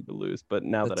root for them to lose. But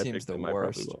now that I picked them, I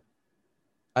probably will.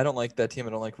 I don't like that team. I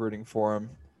don't like rooting for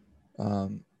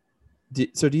them.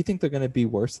 So do you think they're going to be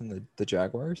worse than the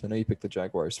Jaguars? I know you picked the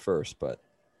Jaguars first, but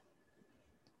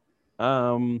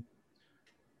I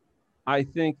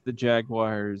think the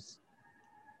Jaguars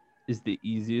is the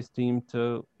easiest team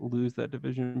to lose that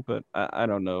division, but I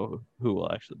don't know who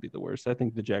will actually be the worst. I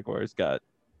think the Jaguars got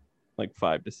like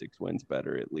 5 to 6 wins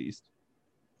better at least.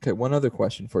 Okay, one other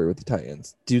question for you with the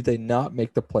Titans. Do they not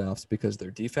make the playoffs because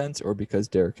their defense or because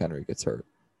Derrick Henry gets hurt?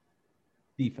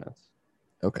 Defense.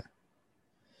 Okay.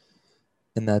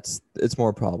 And it's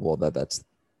more probable that that's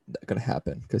going to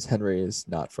happen because Henry is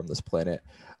not from this planet.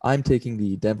 I'm taking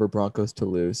the Denver Broncos to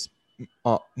lose,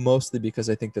 mostly because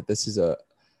I think that this is a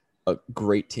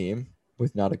great team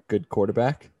with not a good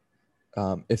quarterback.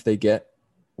 If they get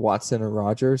Watson or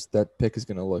Rodgers, that pick is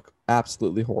going to look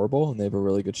absolutely horrible, and they have a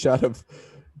really good shot of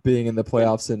being in the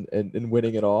playoffs and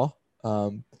winning it all.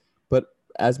 But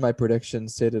as my prediction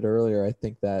stated earlier, I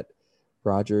think that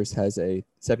Rodgers has a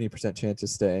 70% chance of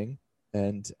staying,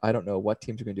 and I don't know what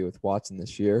teams are going to do with Watson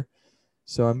this year.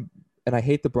 So I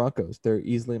hate the Broncos. They're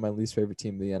easily my least favorite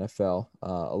team in the NFL,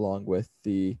 along with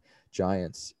the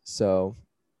Giants. So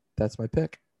that's my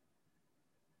pick.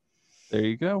 There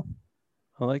you go.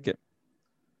 I like it.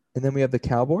 And then we have the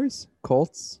Cowboys,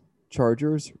 Colts,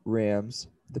 Chargers, Rams,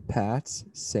 the Pats,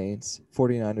 Saints,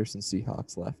 49ers, and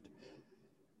Seahawks left.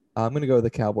 I'm going to go with the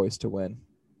Cowboys to win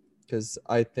because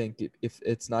I think if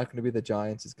it's not going to be the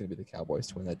Giants, it's going to be the Cowboys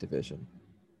to win that division.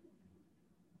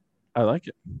 I like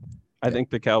it. I think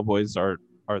the Cowboys are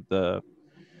they're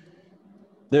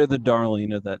the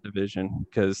darling of that division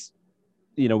because,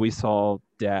 we saw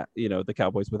Dak, the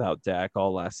Cowboys without Dak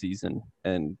all last season,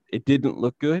 and it didn't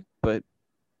look good, but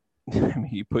I mean,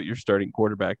 you put your starting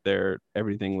quarterback there,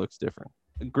 everything looks different.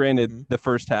 Granted, the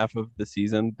first half of the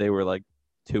season, they were like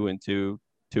 2-2,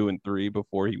 2-3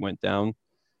 before he went down.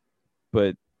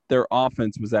 But their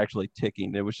offense was actually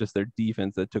ticking. It was just their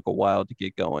defense that took a while to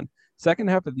get going. Second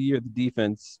half of the year, the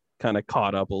defense kind of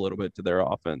caught up a little bit to their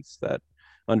offense that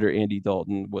under Andy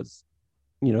Dalton was,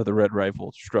 the Red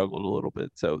Rifle struggled a little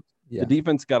bit. So the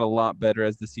defense got a lot better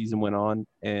as the season went on.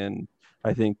 And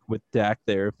I think with Dak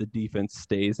there, if the defense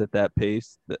stays at that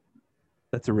pace,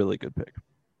 that's a really good pick.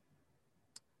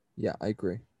 Yeah, I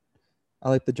agree. I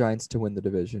like the Giants to win the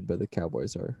division, but the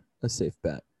Cowboys are a safe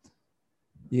bet.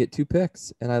 You get 2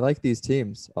 picks, and I like these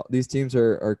teams. These teams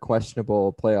are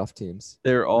questionable playoff teams.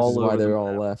 They're all over. Why they're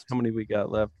all left. How many we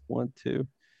got left? 1, 2,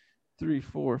 3,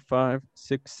 4, 5,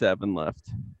 6, 7 left.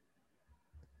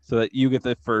 so that you get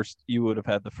you would have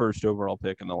had the first overall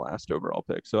pick and the last overall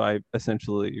pick. So I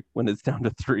essentially, when it's down to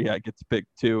 3, I get to pick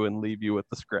 2 and leave you with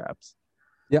the scraps.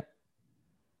 Yep.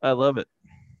 I love it.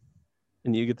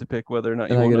 And you get to pick whether or not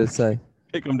you want to say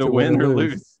pick them to win or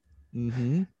lose.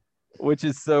 Mm-hmm. Which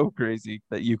is so crazy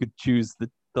that you could choose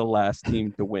the last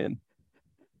team to win.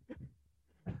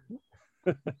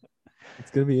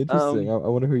 It's going to be interesting. I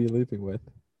wonder who you're leaving with.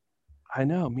 I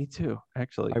know, me too,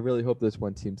 actually. I really hope this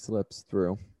one team slips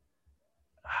through.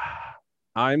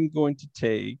 I'm going to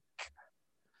take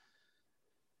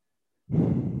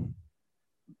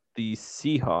the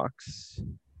Seahawks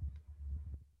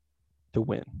to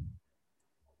win.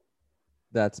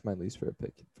 That's my least favorite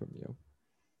pick from you.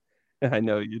 I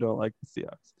know you don't like the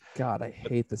Seahawks. God, I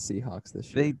hate the Seahawks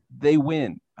this year. They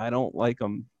win. I don't like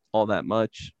them all that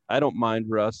much. I don't mind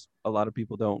Russ. A lot of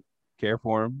people don't care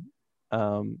for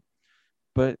him.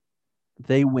 But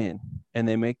they win and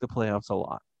they make the playoffs a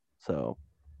lot. So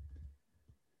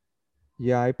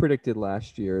yeah, I predicted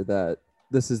last year that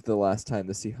this is the last time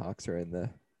the Seahawks are in the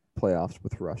playoffs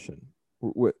with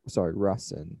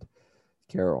Russ and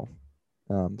Carroll.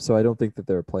 So I don't think that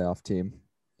they're a playoff team.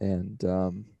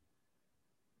 And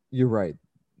you're right.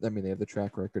 I mean, they have the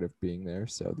track record of being there,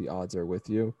 so the odds are with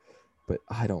you. But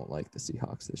I don't like the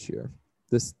Seahawks this year.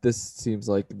 This seems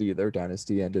like their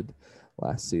dynasty ended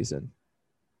last season.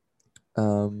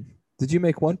 Did you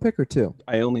make one pick or two?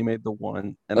 I only made the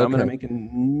one, and okay. I'm going to make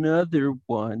another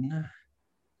one.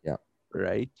 Yeah.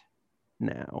 Right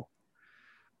now.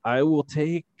 I will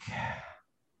take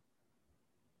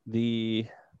the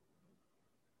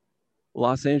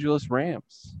Los Angeles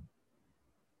Rams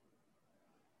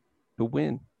to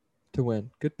win.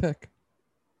 Good pick.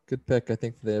 I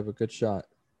think they have a good shot.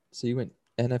 So you went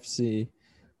NFC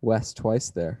West twice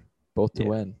there, both to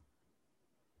win.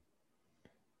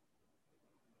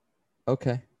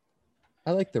 Okay.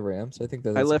 I like the Rams. I think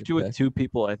that's I left you with 2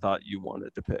 people I thought you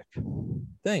wanted to pick.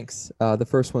 Thanks. The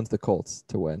first one's the Colts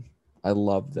to win. I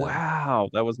love them. Wow.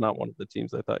 That was not one of the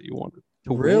teams I thought you wanted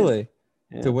to win. Really?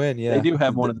 Yeah. To win, yeah. They do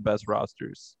have one of the best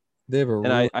rosters. They have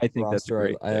I think roster. That's a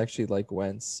great I actually like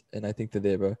Wentz, and I think that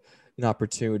they have an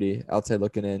opportunity outside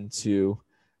looking in to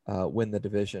win the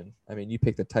division. I mean, you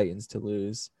pick the Titans to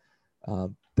lose.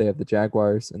 They have the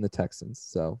Jaguars and the Texans,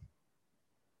 so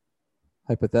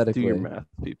hypothetically, do your math,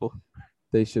 people.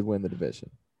 They should win the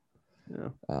division.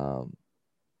 Yeah.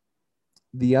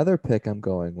 The other pick I'm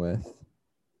going with,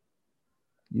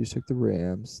 you took the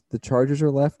Rams. The Chargers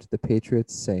are left, the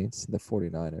Patriots, Saints, and the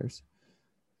 49ers.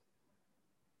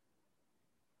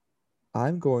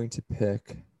 I'm going to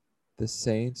pick the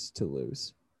Saints to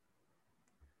lose.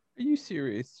 Are you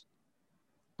serious?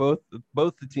 Both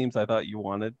the teams I thought you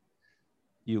wanted,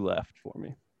 you left for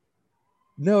me.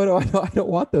 No, I don't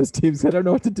want those teams. I don't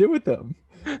know what to do with them.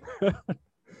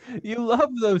 You love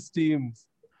those teams.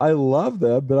 I love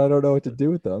them, but I don't know what to do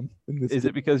with them. Is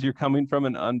it because you're coming from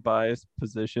an unbiased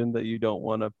position that you don't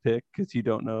want to pick because you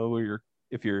don't know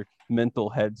if your mental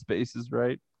headspace is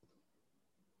right?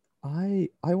 I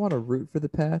want to root for the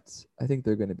Pats. I think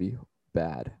they're going to be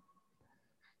bad.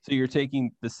 So you're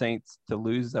taking the Saints to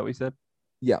lose, is that what you said?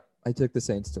 Yeah, I took the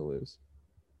Saints to lose.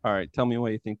 All right, tell me why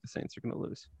you think the Saints are going to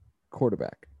lose.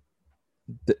 Quarterback.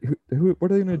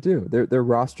 What are they going to do? Their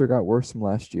roster got worse from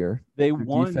last year. Their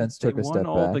defense took a step back. They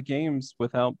won all the games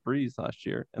without Breeze last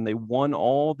year, and they won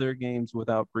all their games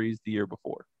without Breeze the year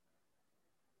before.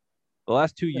 The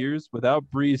last 2 years without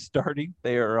Breeze starting,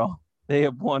 they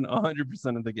have won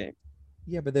 100% of the game.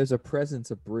 Yeah, but there's a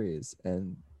presence of Breeze,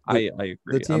 and I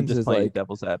agree. I'm just playing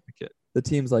devil's advocate. The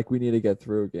team's like, we need to get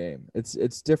through a game.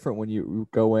 It's different when you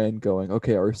go in going,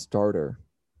 okay, our starter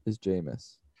is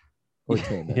Jameis or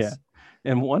Tamus. Yeah.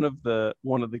 And one of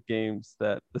the games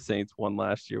that the Saints won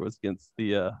last year was against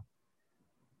the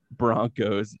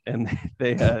Broncos, and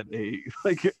they had a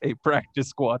practice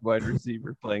squad wide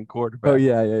receiver playing quarterback. Oh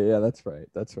yeah, that's right.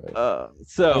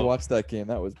 So I watched that game.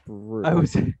 That was brutal.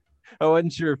 I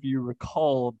wasn't sure if you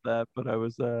recalled that, but I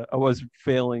was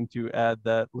failing to add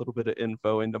that little bit of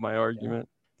info into my argument.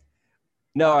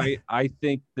 No, I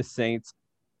think the Saints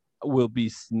will be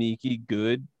sneaky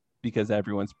good because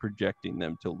everyone's projecting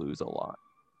them to lose a lot.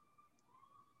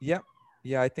 Yep.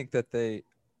 Yeah, I think that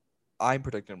I'm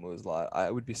predicting them to lose a lot.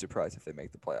 I would be surprised if they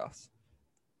make the playoffs.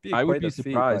 I would be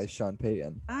surprised by Sean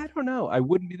Payton. I don't know. I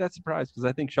wouldn't be that surprised because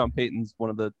I think Sean Payton's one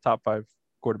of the top 5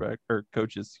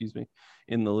 coaches,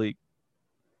 in the league.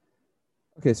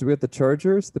 Okay, so we have the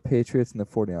Chargers, the Patriots, and the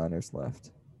 49ers left.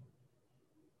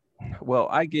 Well,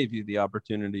 I gave you the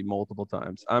opportunity multiple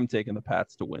times. I'm taking the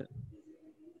Pats to win.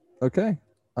 Okay.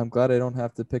 I'm glad I don't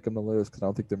have to pick them to lose because I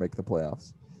don't think they're making the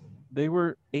playoffs. They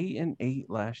were 8-8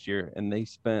 last year, and they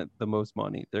spent the most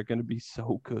money. They're going to be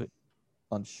so good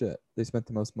on shit. They spent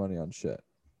the most money on shit.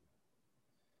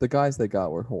 The guys they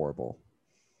got were horrible.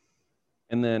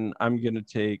 And then I'm going to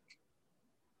take,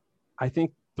 I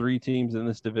think 3 teams in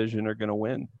this division are going to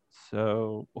win.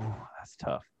 So, that's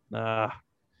tough. I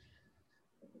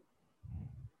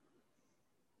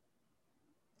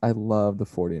love the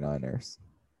 49ers.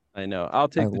 I know. I'll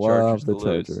take the Chargers to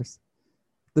lose.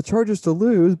 The Chargers to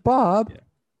lose, Bob.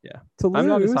 Yeah. To lose. I'm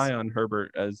not as high on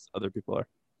Herbert as other people are.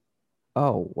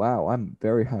 Oh, wow. I'm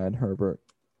very high on Herbert.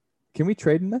 Can we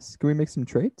trade in this? Can we make some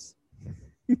trades?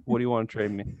 What do you want to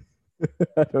trade me?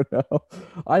 I don't know.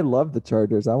 I love the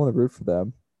Chargers. I want to root for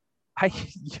them.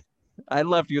 I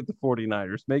left you at the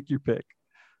 49ers. Make your pick.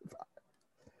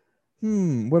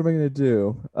 What am I going to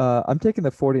do? I'm taking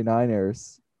the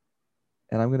 49ers,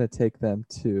 and I'm going to take them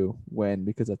to win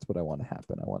because that's what I want to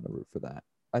happen. I want to root for that.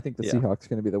 I think the Seahawks are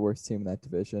going to be the worst team in that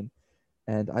division,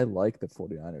 and I like the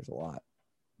 49ers a lot.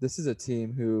 This is a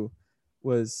team who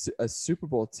was a Super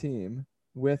Bowl team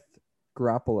with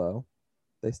Garoppolo.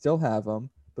 They still have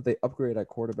him, but they upgrade at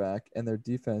quarterback, and their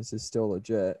defense is still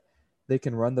legit. They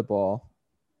can run the ball.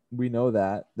 We know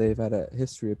that. They've had a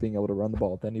history of being able to run the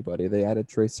ball with anybody. They added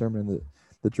Trey Sermon in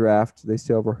the draft. They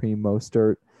still have Raheem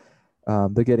Mostert.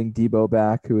 They're getting Debo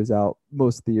back, who was out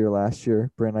most of the year last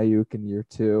year. Brandon Ayuk in year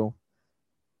 2.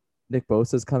 Nick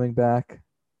Bosa's coming back.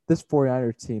 This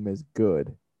 49er team is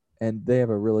good, and they have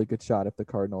a really good shot if the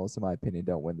Cardinals, in my opinion,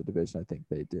 don't win the division. I think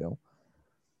they do.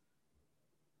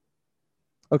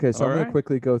 Okay, so I'm going to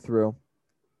quickly go through,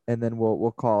 and then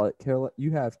we'll call it.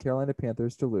 You have Carolina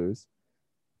Panthers to lose,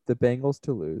 the Bengals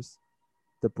to lose,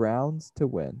 the Browns to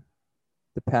win,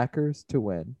 the Packers to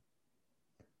win,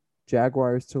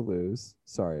 Jaguars to lose.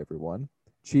 Sorry, everyone.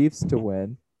 Chiefs to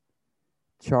win,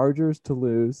 Chargers to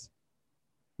lose,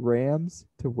 Rams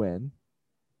to win,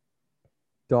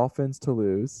 Dolphins to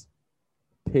lose,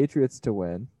 Patriots to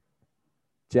win,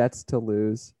 Jets to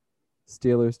lose,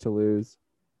 Steelers to lose,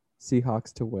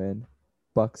 Seahawks to win,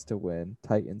 Bucks to win,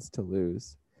 Titans to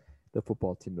lose, the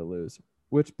football team to lose.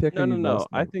 Which pick are you most? No.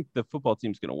 I think the football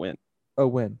team's going to win. Oh,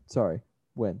 win. Sorry.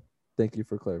 Win. Thank you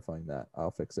for clarifying that.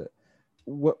 I'll fix it.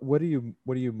 What are you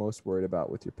most worried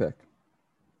about with your pick?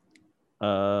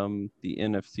 The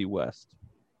NFC West.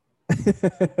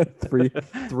 three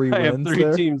wins. I have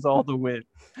 3 teams all to win.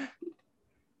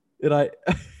 And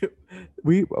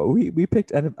we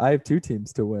picked, and I have 2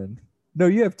 teams to win. No,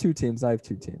 you have 2 teams. I have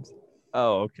 2 teams.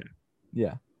 Oh, okay.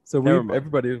 Yeah. So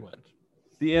everybody wins.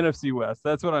 The NFC West.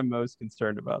 That's what I'm most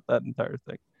concerned about, that entire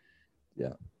thing.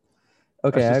 Yeah.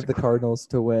 Okay, I have the Cardinals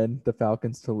to win, the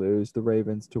Falcons to lose, the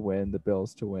Ravens to win, the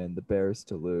Bills to win, the Bears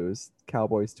to lose,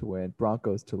 Cowboys to win,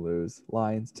 Broncos to lose,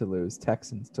 Lions to lose,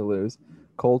 Texans to lose,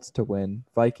 Colts to win,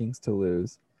 Vikings to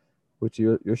lose, which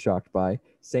you're shocked by,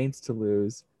 Saints to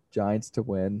lose, Giants to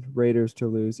win, Raiders to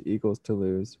lose, Eagles to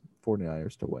lose,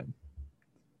 49ers to win.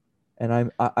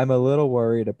 And I'm a little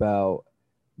worried about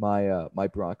my my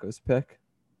Broncos pick,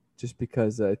 just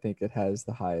because I think it has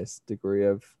the highest degree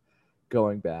of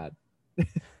going bad.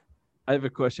 I have a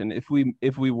question. If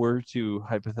we were to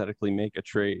hypothetically make a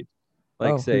trade,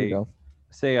 like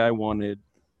say I wanted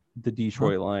the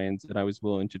Detroit Lions and I was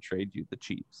willing to trade you the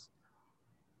Chiefs,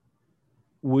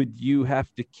 would you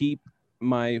have to keep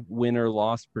my win or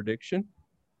loss prediction?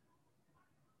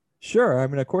 Sure. I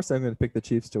mean, of course I'm going to pick the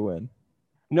Chiefs to win.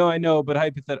 No, I know, but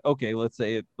hypothetically, okay,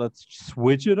 let's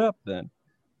switch it up then.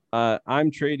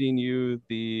 I'm trading you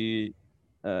the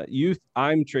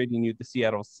I'm trading you the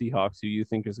Seattle Seahawks, who you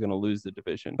think is going to lose the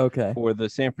division. Okay. For the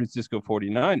San Francisco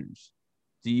 49ers.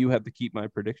 Do you have to keep my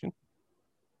prediction?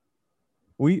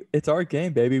 It's our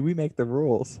game, baby. We make the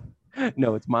rules.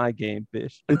 No, it's my game,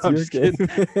 Bish. It's your game.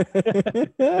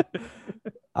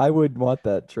 I would want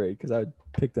that trade because I would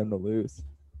pick them to lose.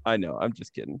 I know. I'm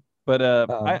just kidding. But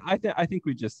I think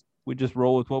we just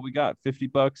roll with what we got.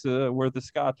 $50 worth of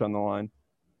scotch on the line.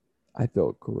 I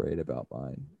feel great about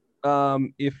mine.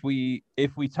 If we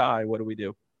tie, what do we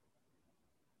do?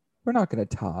 We're not going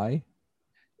to tie.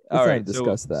 All right,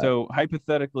 discuss that. So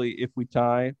hypothetically, if we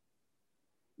tie,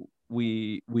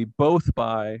 we both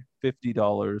buy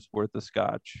 $50 worth of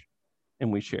scotch,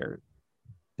 and we share it.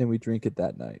 And we drink it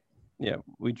that night. Yeah,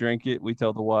 we drink it. We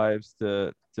tell the wives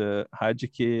to hide your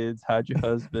kids, hide your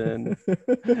husband,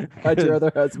 hide your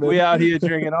other husband. We out here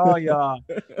drinking all y'all.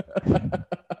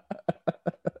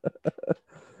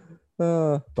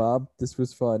 Bob, this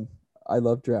was fun. I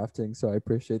love drafting, so I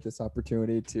appreciate this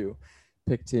opportunity to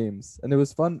pick teams. And it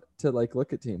was fun to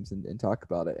look at teams and talk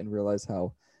about it and realize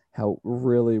how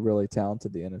really, really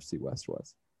talented the NFC West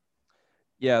was.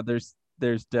 Yeah, there's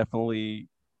definitely,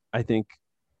 I think,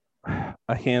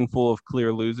 a handful of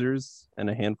clear losers and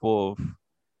a handful of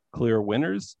clear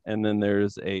winners, and then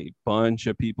there's a bunch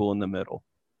of people in the middle.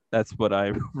 That's what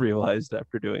I realized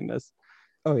after doing this.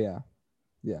 Oh yeah,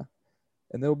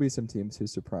 and there'll be some teams who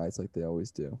surprise like they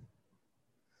always do.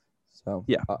 So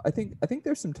yeah, I think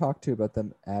there's some talk too about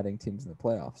them adding teams in the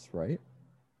playoffs, right?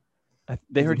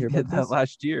 They already did that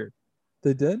last year.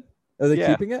 They did? Are they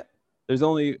keeping it? There's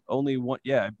only one.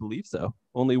 Yeah, I believe so.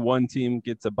 Only one team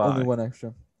gets a bye. Only one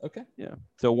extra. Okay. Yeah.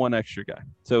 So one extra guy.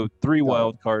 So 3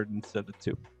 wild card instead of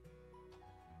 2.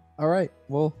 All right.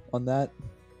 Well, on that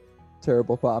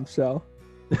terrible bombshell,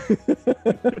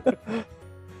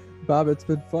 Bob, it's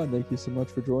been fun. Thank you so much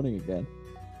for joining again.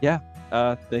 Yeah.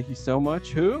 Thank you so much,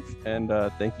 Hoof. And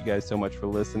thank you guys so much for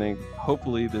listening.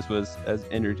 Hopefully this was as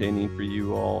entertaining for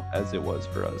you all as it was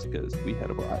for us, because we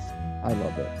had a blast. I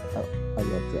love it. I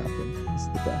love drafting. This is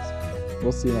the best.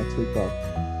 We'll see you next week, Bob.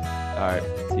 All right.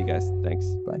 See you guys. Thanks.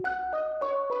 Bye.